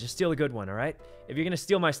stealing it. Just steal the good one, all right? If you're going to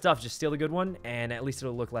steal my stuff, just steal the good one, and at least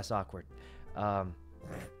it'll look less awkward.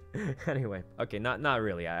 Anyway, okay, not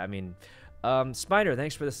really. I mean, Spider,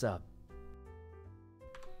 thanks for the sub.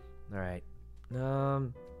 All right.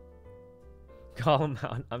 Call him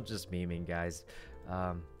out. I'm just memeing, guys.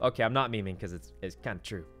 Okay, I'm not memeing because it's kind of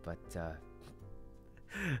true, but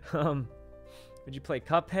Would you play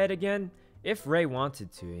Cuphead again? If Ray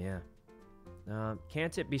wanted to, yeah.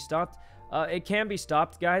 Can't it be stopped? It can be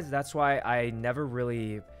stopped, guys. That's why I never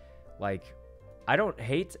really, like, I don't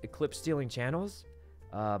hate clip stealing channels,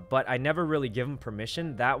 but I never really give them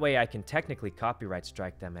permission. That way I can technically copyright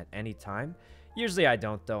strike them at any time. Usually I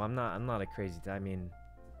don't, though. I'm not a crazy, I mean,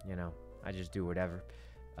 you know, I just do whatever.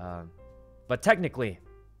 But technically.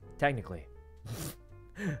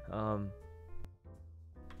 All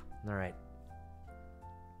right.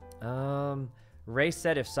 Ray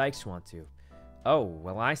said if Sykes want to. Oh,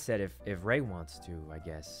 well, I said if Ray wants to, I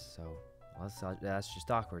guess. So, well, that's just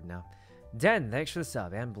awkward now. Den, thanks for the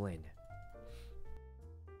sub. And Blaine.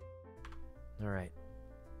 All right.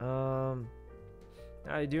 How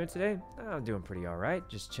are you doing today? I'm doing pretty all right.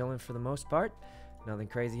 Just chilling for the most part. Nothing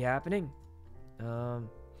crazy happening.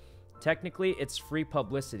 Technically, it's free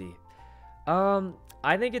publicity.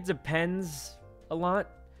 I think it depends a lot.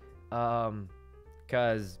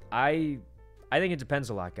 Because I think it depends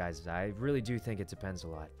a lot, guys. I really do think it depends a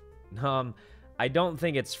lot. I don't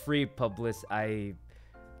think it's free publicity.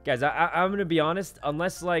 Guys, I'm gonna be honest.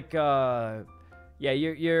 Unless like, yeah,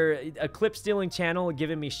 you're a clip stealing channel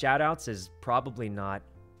giving me shoutouts is probably not.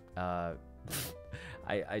 Yeah,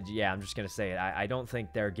 I'm just gonna say it. I don't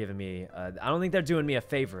think they're giving me. I don't think they're doing me a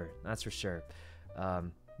favor. That's for sure.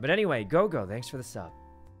 But anyway, go. Thanks for the sub.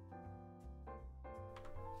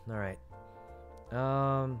 All right.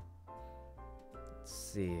 Let's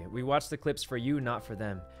see. We watch the clips for you, not for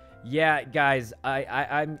them. Yeah, guys,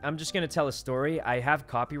 I'm just gonna tell a story. I have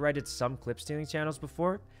copyrighted some clip stealing channels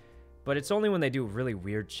before, but it's only when they do really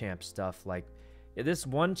weird champ stuff. Like this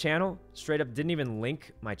one channel straight up didn't even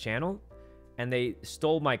link my channel, and they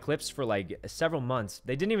stole my clips for like several months.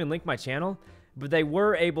 They didn't even link my channel, but they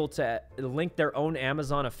were able to link their own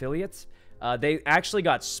Amazon affiliates. They actually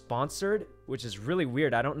got sponsored, which is really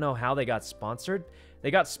weird. I don't know how they got sponsored.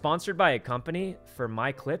 They got sponsored by a company for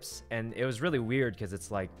my clips, and it was really weird because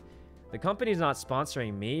it's like, the company's not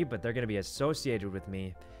sponsoring me, but they're going to be associated with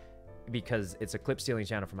me because it's a clip stealing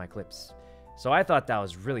channel for my clips. So I thought that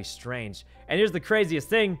was really strange. And here's the craziest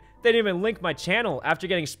thing. They didn't even link my channel after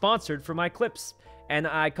getting sponsored for my clips. And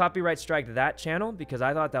I copyright striked that channel because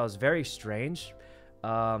I thought that was very strange.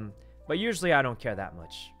 But usually I don't care that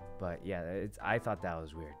much. But yeah, I thought that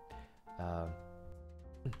was weird.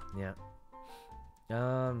 Yeah.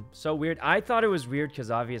 So weird. I thought it was weird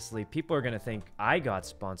because obviously people are going to think I got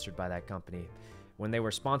sponsored by that company when they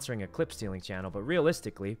were sponsoring a clip stealing channel. But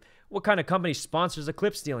realistically, what kind of company sponsors a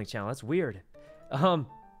clip stealing channel? That's weird.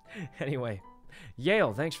 Anyway,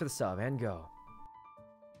 Yale, thanks for the sub, and go.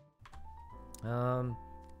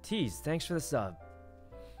 Tease, thanks for the sub.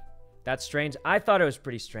 That's strange. I thought it was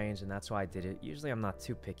pretty strange, and that's why I did it. Usually I'm not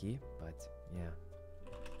too picky, but yeah.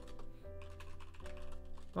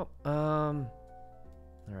 Oh,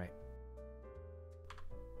 all right.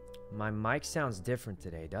 My mic sounds different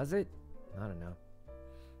today, does it? I don't know.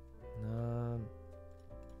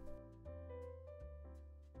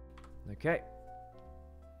 Okay.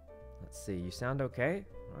 Let's see. You sound okay?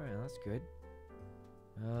 All right, that's good.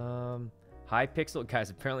 Hypixel, guys.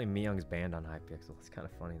 Apparently, Myung's banned on Hypixel. It's kind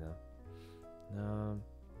of funny though.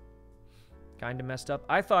 Kind of messed up.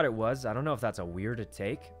 I thought it was. I don't know if that's a weird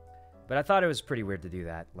take, but I thought it was pretty weird to do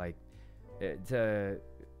that. Like, to,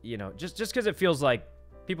 you know, just because it feels like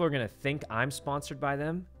people are gonna think I'm sponsored by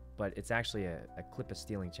them, but it's actually a clip of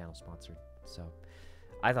stealing channel sponsored. So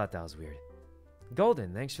I thought that was weird.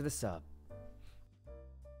 Golden, thanks for the sub.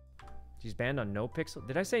 She's banned on NoPixel.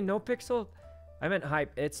 Did I say NoPixel? I meant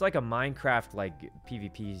Hype. It's like a Minecraft like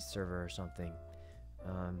PvP server or something.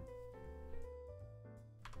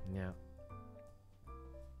 Yeah.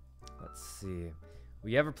 Let's see. Will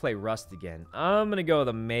you ever play Rust again? I'm gonna go with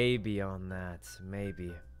a maybe on that.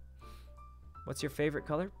 Maybe. What's your favorite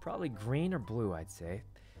color? Probably green or blue, I'd say.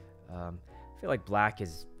 I feel like black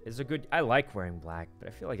is a good... I like wearing black, but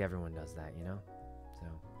I feel like everyone does that, you know? So.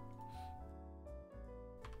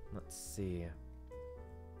 Let's see.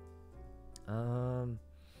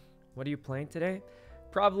 What are you playing today?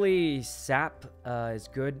 Probably Sap is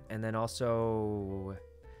good, and then also...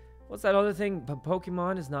 What's that other thing?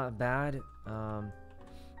 Pokemon is not bad.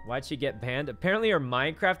 Why'd she get banned? Apparently her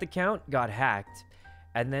Minecraft account got hacked.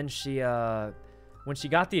 And then she, when she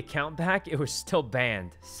got the account back, it was still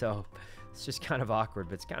banned. So, it's just kind of awkward,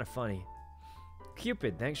 but it's kind of funny.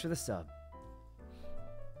 Cupid, thanks for the sub.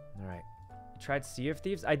 Alright. You tried Sea of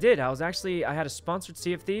Thieves? I did. I had a sponsored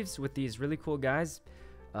Sea of Thieves with these really cool guys.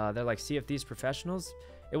 They're like Sea of Thieves professionals.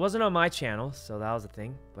 It wasn't on my channel, so that was a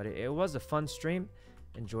thing. But it was a fun stream.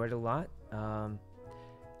 Enjoyed it a lot.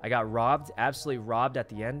 I got robbed, absolutely robbed at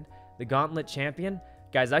the end. The Gauntlet champion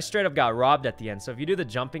Guys, I straight up got robbed at the end. So if you do the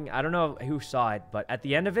jumping, I don't know who saw it, but at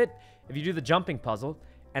the end of it, if you do the jumping puzzle,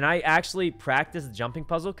 and I actually practiced the jumping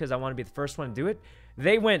puzzle because I want to be the first one to do it,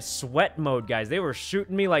 they went sweat mode, guys. They were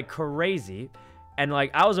shooting me like crazy, and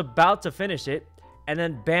like I was about to finish it, and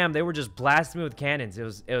then bam, they were just blasting me with cannons. It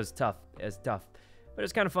was tough. It was tough, but it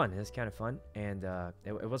was kind of fun. It was kind of fun, and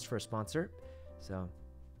it was for a sponsor, so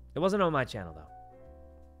it wasn't on my channel though.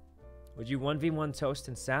 Would you 1v1 Toast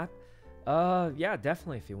and Sap? Yeah,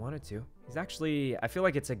 definitely if you wanted to. He's actually, I feel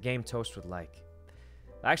like it's a game Toast would like.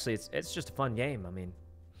 Actually, it's just a fun game. I mean,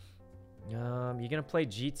 you're gonna play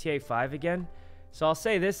GTA 5 again? So I'll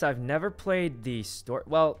say this: I've never played the story.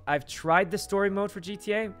 Well, I've tried the story mode for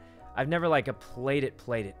GTA. I've never like played it.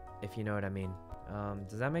 If you know what I mean.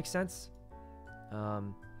 Does that make sense? I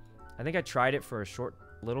think I tried it for a short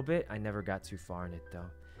little bit. I never got too far in it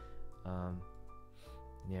though.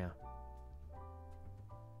 Yeah.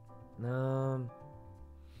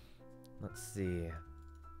 Let's see.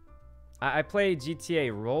 I play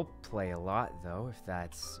GTA roleplay a lot, though, if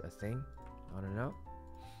that's a thing. I don't know.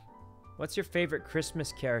 What's your favorite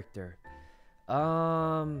Christmas character?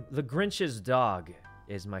 The Grinch's dog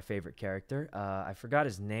is my favorite character. I forgot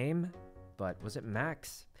his name, but was it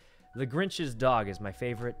Max? The Grinch's dog is my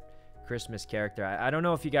favorite Christmas character. I don't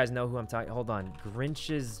know if you guys know who I'm talking. Hold on.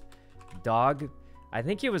 Grinch's dog? I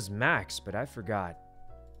think it was Max, but I forgot.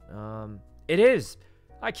 It is.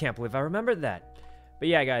 I can't believe I remembered that. But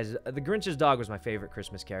yeah, guys, the Grinch's dog was my favorite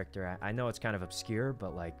Christmas character. I know it's kind of obscure,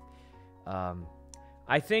 but like,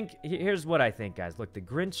 I think, here's what I think, guys. Look, the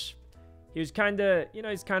Grinch, he was kind of, you know,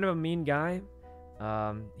 he's kind of a mean guy.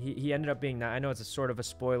 He ended up being, I know it's a sort of a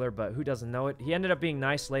spoiler, but who doesn't know it? He ended up being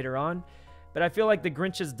nice later on. But I feel like the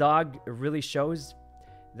Grinch's dog really shows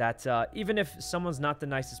that even if someone's not the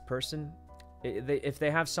nicest person, if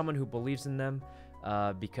they have someone who believes in them,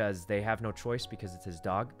 because they have no choice because it's his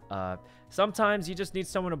dog. Sometimes you just need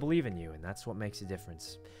someone to believe in you, and that's what makes a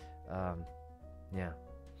difference. Yeah.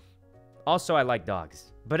 Also, I like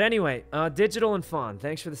dogs. But anyway, Digital and Fawn,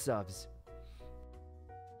 thanks for the subs.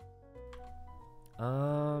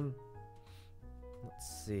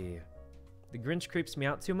 Let's see. The Grinch creeps me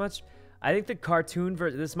out too much. I think the cartoon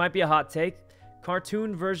version, this might be a hot take.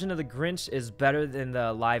 Cartoon version of the Grinch is better than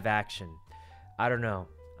the live action. I don't know.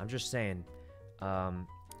 I'm just saying. I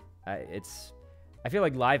feel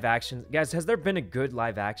like live action, guys, has there been a good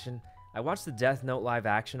live action? I watched the Death Note live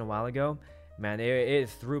action a while ago. Man, it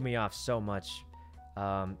threw me off so much.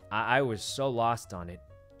 I was so lost on it,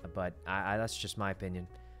 but that's just my opinion.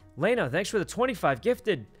 Lena, thanks for the 25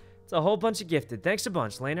 gifted. It's a whole bunch of gifted. Thanks a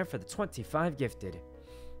bunch, Lena, for the 25 gifted.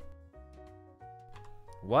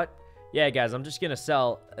 What? Yeah, guys, I'm just gonna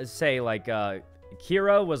say like,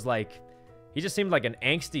 Kira was like, he just seemed like an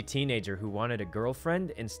angsty teenager who wanted a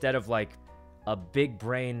girlfriend instead of like a big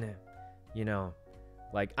brain, you know,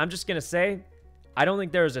 like, I'm just gonna say, I don't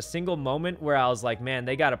think there was a single moment where I was like, man,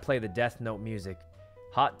 they gotta play the Death Note music.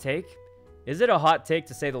 Hot take? Is it a hot take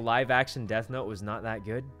to say the live action Death Note was not that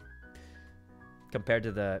good compared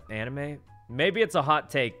to the anime? Maybe it's a hot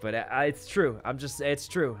take, but it's true. It's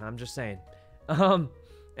true. I'm just saying.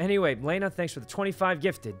 Anyway, Lena, thanks for the 25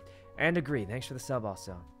 gifted. And Agree, thanks for the sub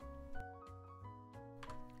also.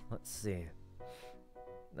 Let's see.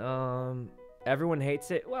 Everyone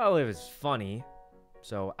hates it. Well, it was funny,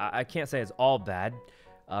 so I can't say it's all bad.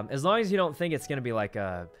 As long as you don't think it's gonna be like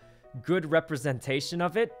a good representation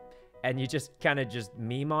of it, and you just kind of just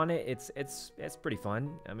meme on it, it's pretty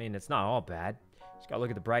fun. I mean, it's not all bad. Just gotta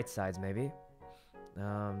look at the bright sides, maybe.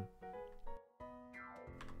 Oh,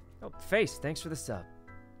 Face, thanks for the sub.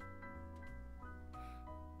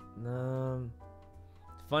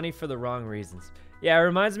 Funny for the wrong reasons. Yeah, it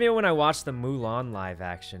reminds me of when I watched the Mulan live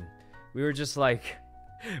action. We were just like,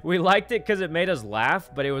 we liked it because it made us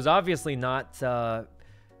laugh, but it was obviously not,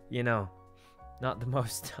 you know, not the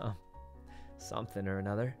most, something or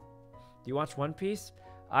another. Do you watch One Piece?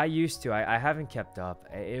 I used to. I haven't kept up.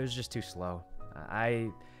 It was just too slow.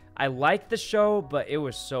 I liked the show, but it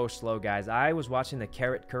was so slow, guys. I was watching the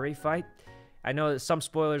Carrot Curry fight. I know that some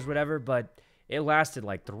spoilers, whatever, but it lasted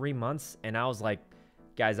like 3 months, and I was like,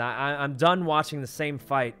 guys, I'm done watching the same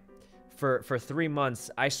fight for 3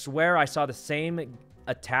 months. I swear I saw the same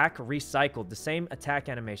attack recycled, the same attack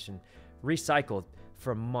animation recycled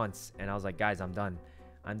for months, and I was like, guys, I'm done.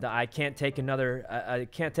 I can't take another, I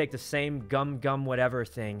can't take the same gum whatever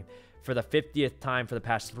thing for the 50th time for the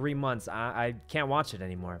past 3 months. I can't watch it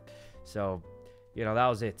anymore. So, you know, that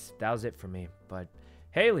was it. That was it for me. But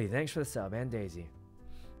Haley, thanks for the sub, and Daisy.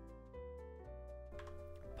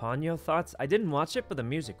 Ponyo thoughts? I didn't watch it, but the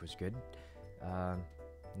music was good.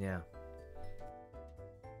 Yeah.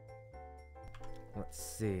 Let's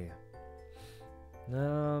see.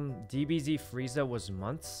 DBZ Frieza was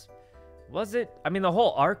months. Was it? I mean, the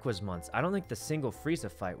whole arc was months. I don't think the single Frieza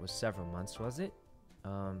fight was several months, was it?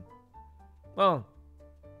 Well,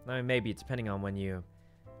 I mean, maybe, depending on when you...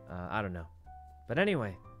 I don't know. But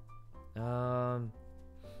anyway.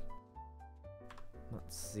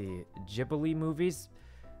 Let's see. Ghibli movies.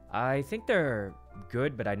 I think they're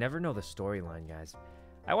good, but I never know the storyline, guys.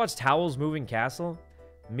 I watched Howl's Moving Castle.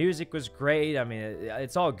 Music was great. I mean,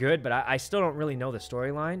 it's all good, but I still don't really know the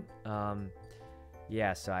storyline.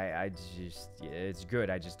 Yeah, so I just... Yeah, it's good.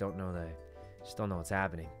 I just don't know just don't know what's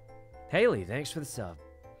happening. Haley, thanks for the sub.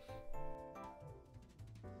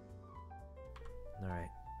 Alright.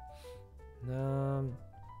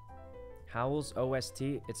 Howl's OST.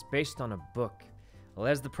 It's based on a book. Well,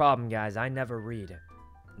 there's the problem, guys. I never read.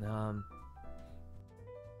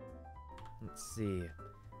 Let's see.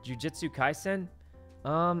 Jujutsu Kaisen?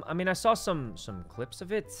 I mean, I saw some clips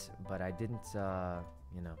of it, but I didn't,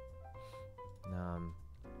 you know...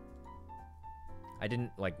 I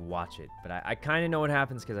didn't, like, watch it, but I kind of know what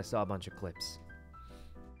happens because I saw a bunch of clips.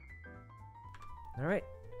 Alright.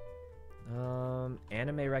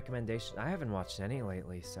 Anime recommendation. I haven't watched any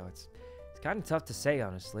lately, so it's kind of tough to say,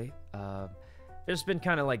 honestly. I've just been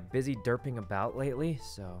kind of, like, busy derping about lately,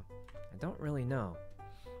 so I don't really know.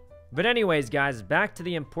 But anyways, guys, back to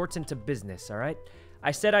the important of business, alright?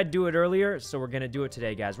 I said I'd do it earlier, so we're going to do it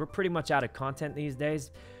today, guys. We're pretty much out of content these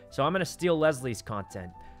days, so I'm going to steal Leslie's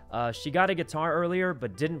content. She got a guitar earlier,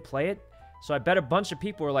 but didn't play it, so I bet a bunch of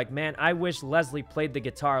people were like, man, I wish Leslie played the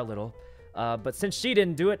guitar a little. But since she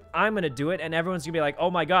didn't do it, I'm going to do it, and everyone's going to be like, oh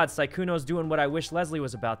my god, Sykkuno's doing what I wish Leslie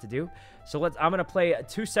was about to do. So I'm going to play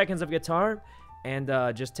 2 seconds of guitar, and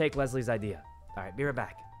just take Leslie's idea. Alright, be right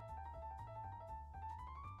back.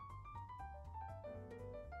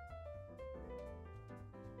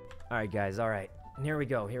 Alright, guys, alright. Here we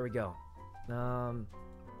go, here we go.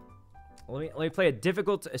 Let me play a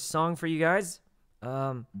difficult song for you guys.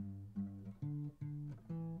 I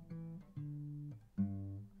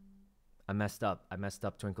messed up. I messed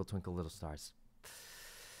up Twinkle Twinkle Little Stars.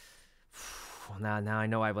 Now I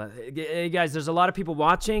know hey guys, there's a lot of people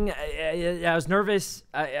watching. I was nervous.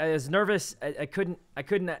 I was nervous. I couldn't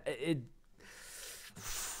That's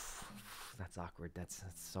awkward. That's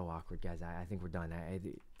so awkward, guys. I think we're done.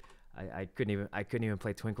 I couldn't even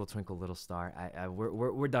play Twinkle Twinkle Little Star.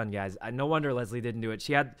 We're done, guys. No wonder Leslie didn't do it.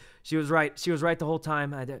 She was right. She was right the whole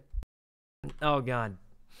time. Oh god.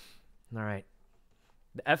 All right.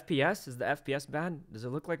 The FPS, is the FPS bad? Does it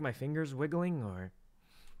look like my fingers wiggling or?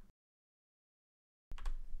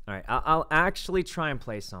 All right, I'll actually try and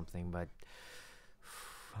play something, but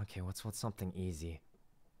okay, what's something easy?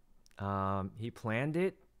 He planned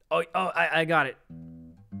it. Oh, I got it.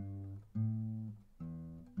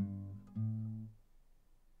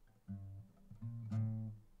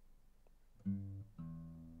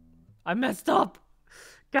 I messed up.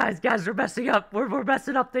 Guys, we're messing up. We're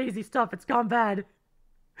messing up the easy stuff. It's gone bad.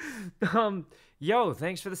 Yo,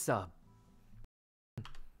 thanks for the sub.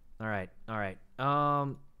 All right.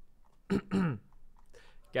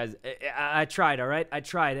 Guys, I tried, all right? I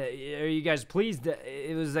tried. Are you guys pleased?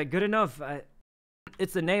 It was good enough.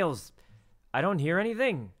 It's the nails. I don't hear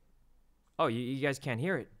anything. Oh, you guys can't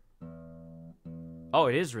hear it. Oh,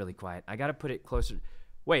 it is really quiet. I gotta put it closer.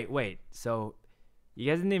 Wait. So, you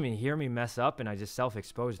guys didn't even hear me mess up, and I just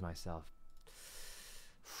self-exposed myself.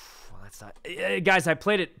 Well, that's not... Guys, I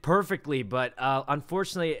played it perfectly, but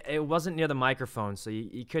unfortunately, it wasn't near the microphone, so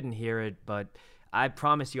you couldn't hear it, but I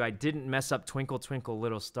promise you, I didn't mess up Twinkle Twinkle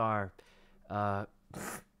Little Star. Yeah,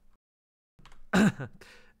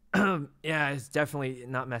 it's definitely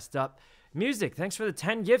not messed up. Music, thanks for the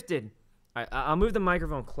 10 gifted. I'll move the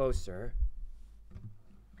microphone closer.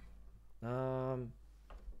 All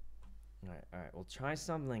right, we'll try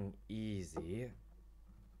something easy.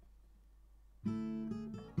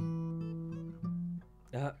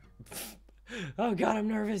 Oh god, I'm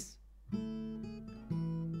nervous.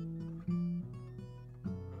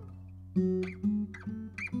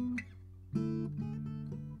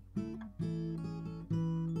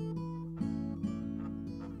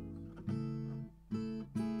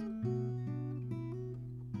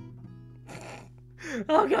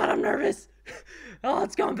 Oh god, I'm nervous. Oh,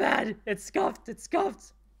 it's gone bad. It's scuffed.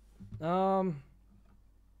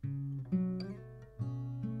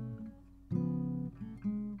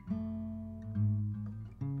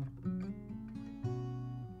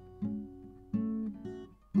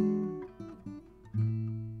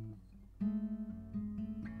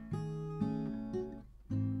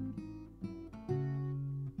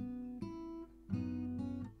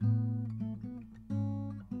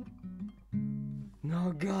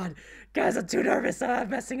 God. Guys, I'm too nervous. I'm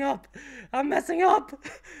messing up. I'm messing up.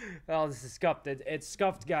 Oh, this is scuffed. It's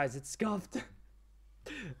scuffed, guys. It's scuffed.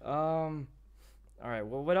 All right.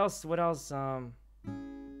 Well, what else?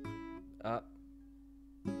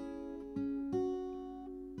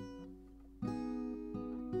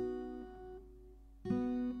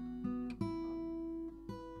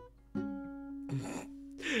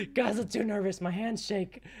 Guys, I'm too nervous. My hands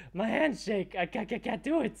shake. My hands shake. I can't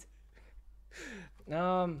do it.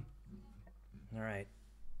 All right.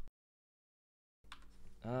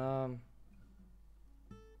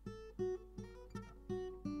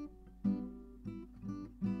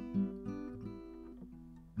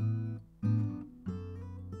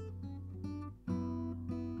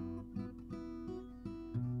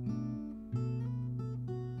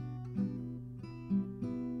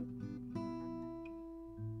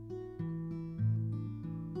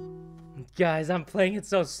 Guys, I'm playing it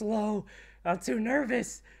so slow. I'm too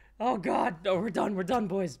nervous. Oh, God. No, we're done. We're done,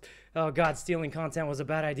 boys. Oh, God. Stealing content was a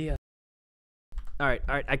bad idea. All right.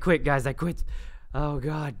 I quit, guys. I quit. Oh,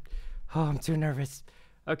 God. Oh, I'm too nervous.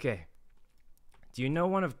 Okay. Do you know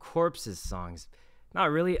one of Corpse's songs? Not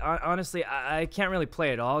really. Honestly, I can't really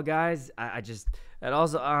play it all, guys. And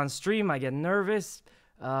also on stream, I get nervous.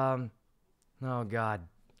 Oh, God.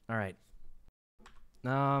 All right.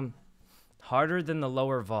 Harder than the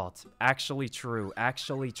lower vault. Actually true.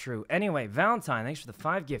 Actually true. Anyway, Valentine, thanks for the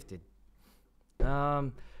 5 gifted.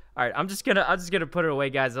 All right, I'm just gonna put it away,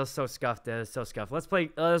 guys. That was so scuffed. So scuffed. Let's play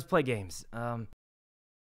games. No,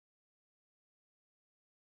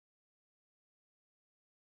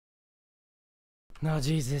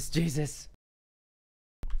 Jesus.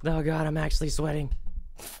 Oh, God, I'm actually sweating.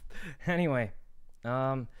 Anyway,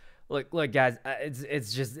 Look, guys.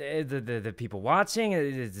 It's just the people watching.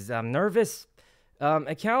 I'm nervous.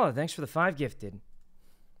 Akala, thanks for the 5 gifted.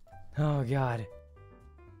 Oh, God.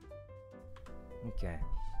 Okay.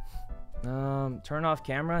 Turn off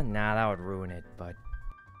camera? Nah, that would ruin it. But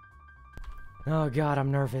oh, God, I'm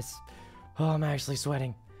nervous. Oh, I'm actually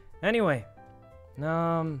sweating. Anyway,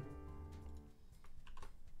 all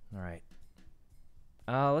right.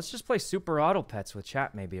 Let's just play Super Auto Pets with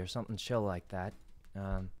chat, maybe, or something chill like that.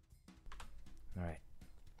 All right.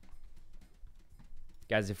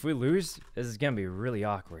 Guys, if we lose, this is going to be really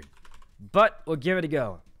awkward. But we'll give it a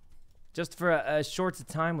go. Just for a short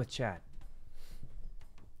time with chat.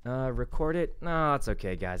 Record it? No, it's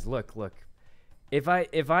okay, guys. Look. If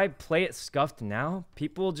I play it scuffed now,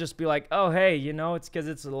 people will just be like, oh, hey, you know, it's because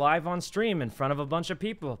it's live on stream in front of a bunch of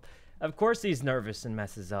people. Of course he's nervous and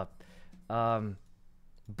messes up.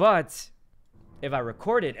 But if I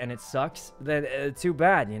record it and it sucks, then too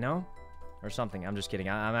bad, you know? Or something. I'm just kidding.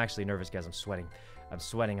 I'm actually nervous, guys. I'm sweating.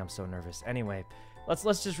 I'm so nervous. Anyway,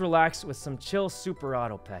 let's just relax with some chill Super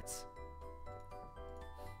Auto Pets.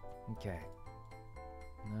 Okay.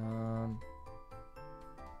 And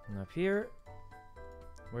up here.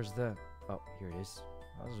 Where's the... Oh, here it is.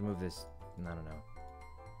 I'll just move this. I don't know.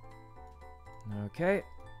 Okay.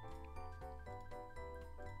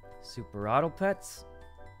 Super Auto Pets.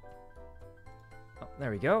 Oh, there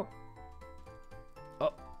we go.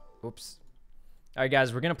 Oh, oops. All right,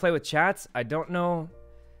 guys, we're going to play with chats. I don't know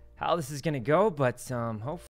how this is going to go, but hopefully